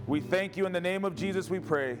morning. We thank you in the name of Jesus we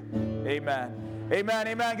pray. Amen. Amen.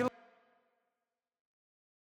 Amen.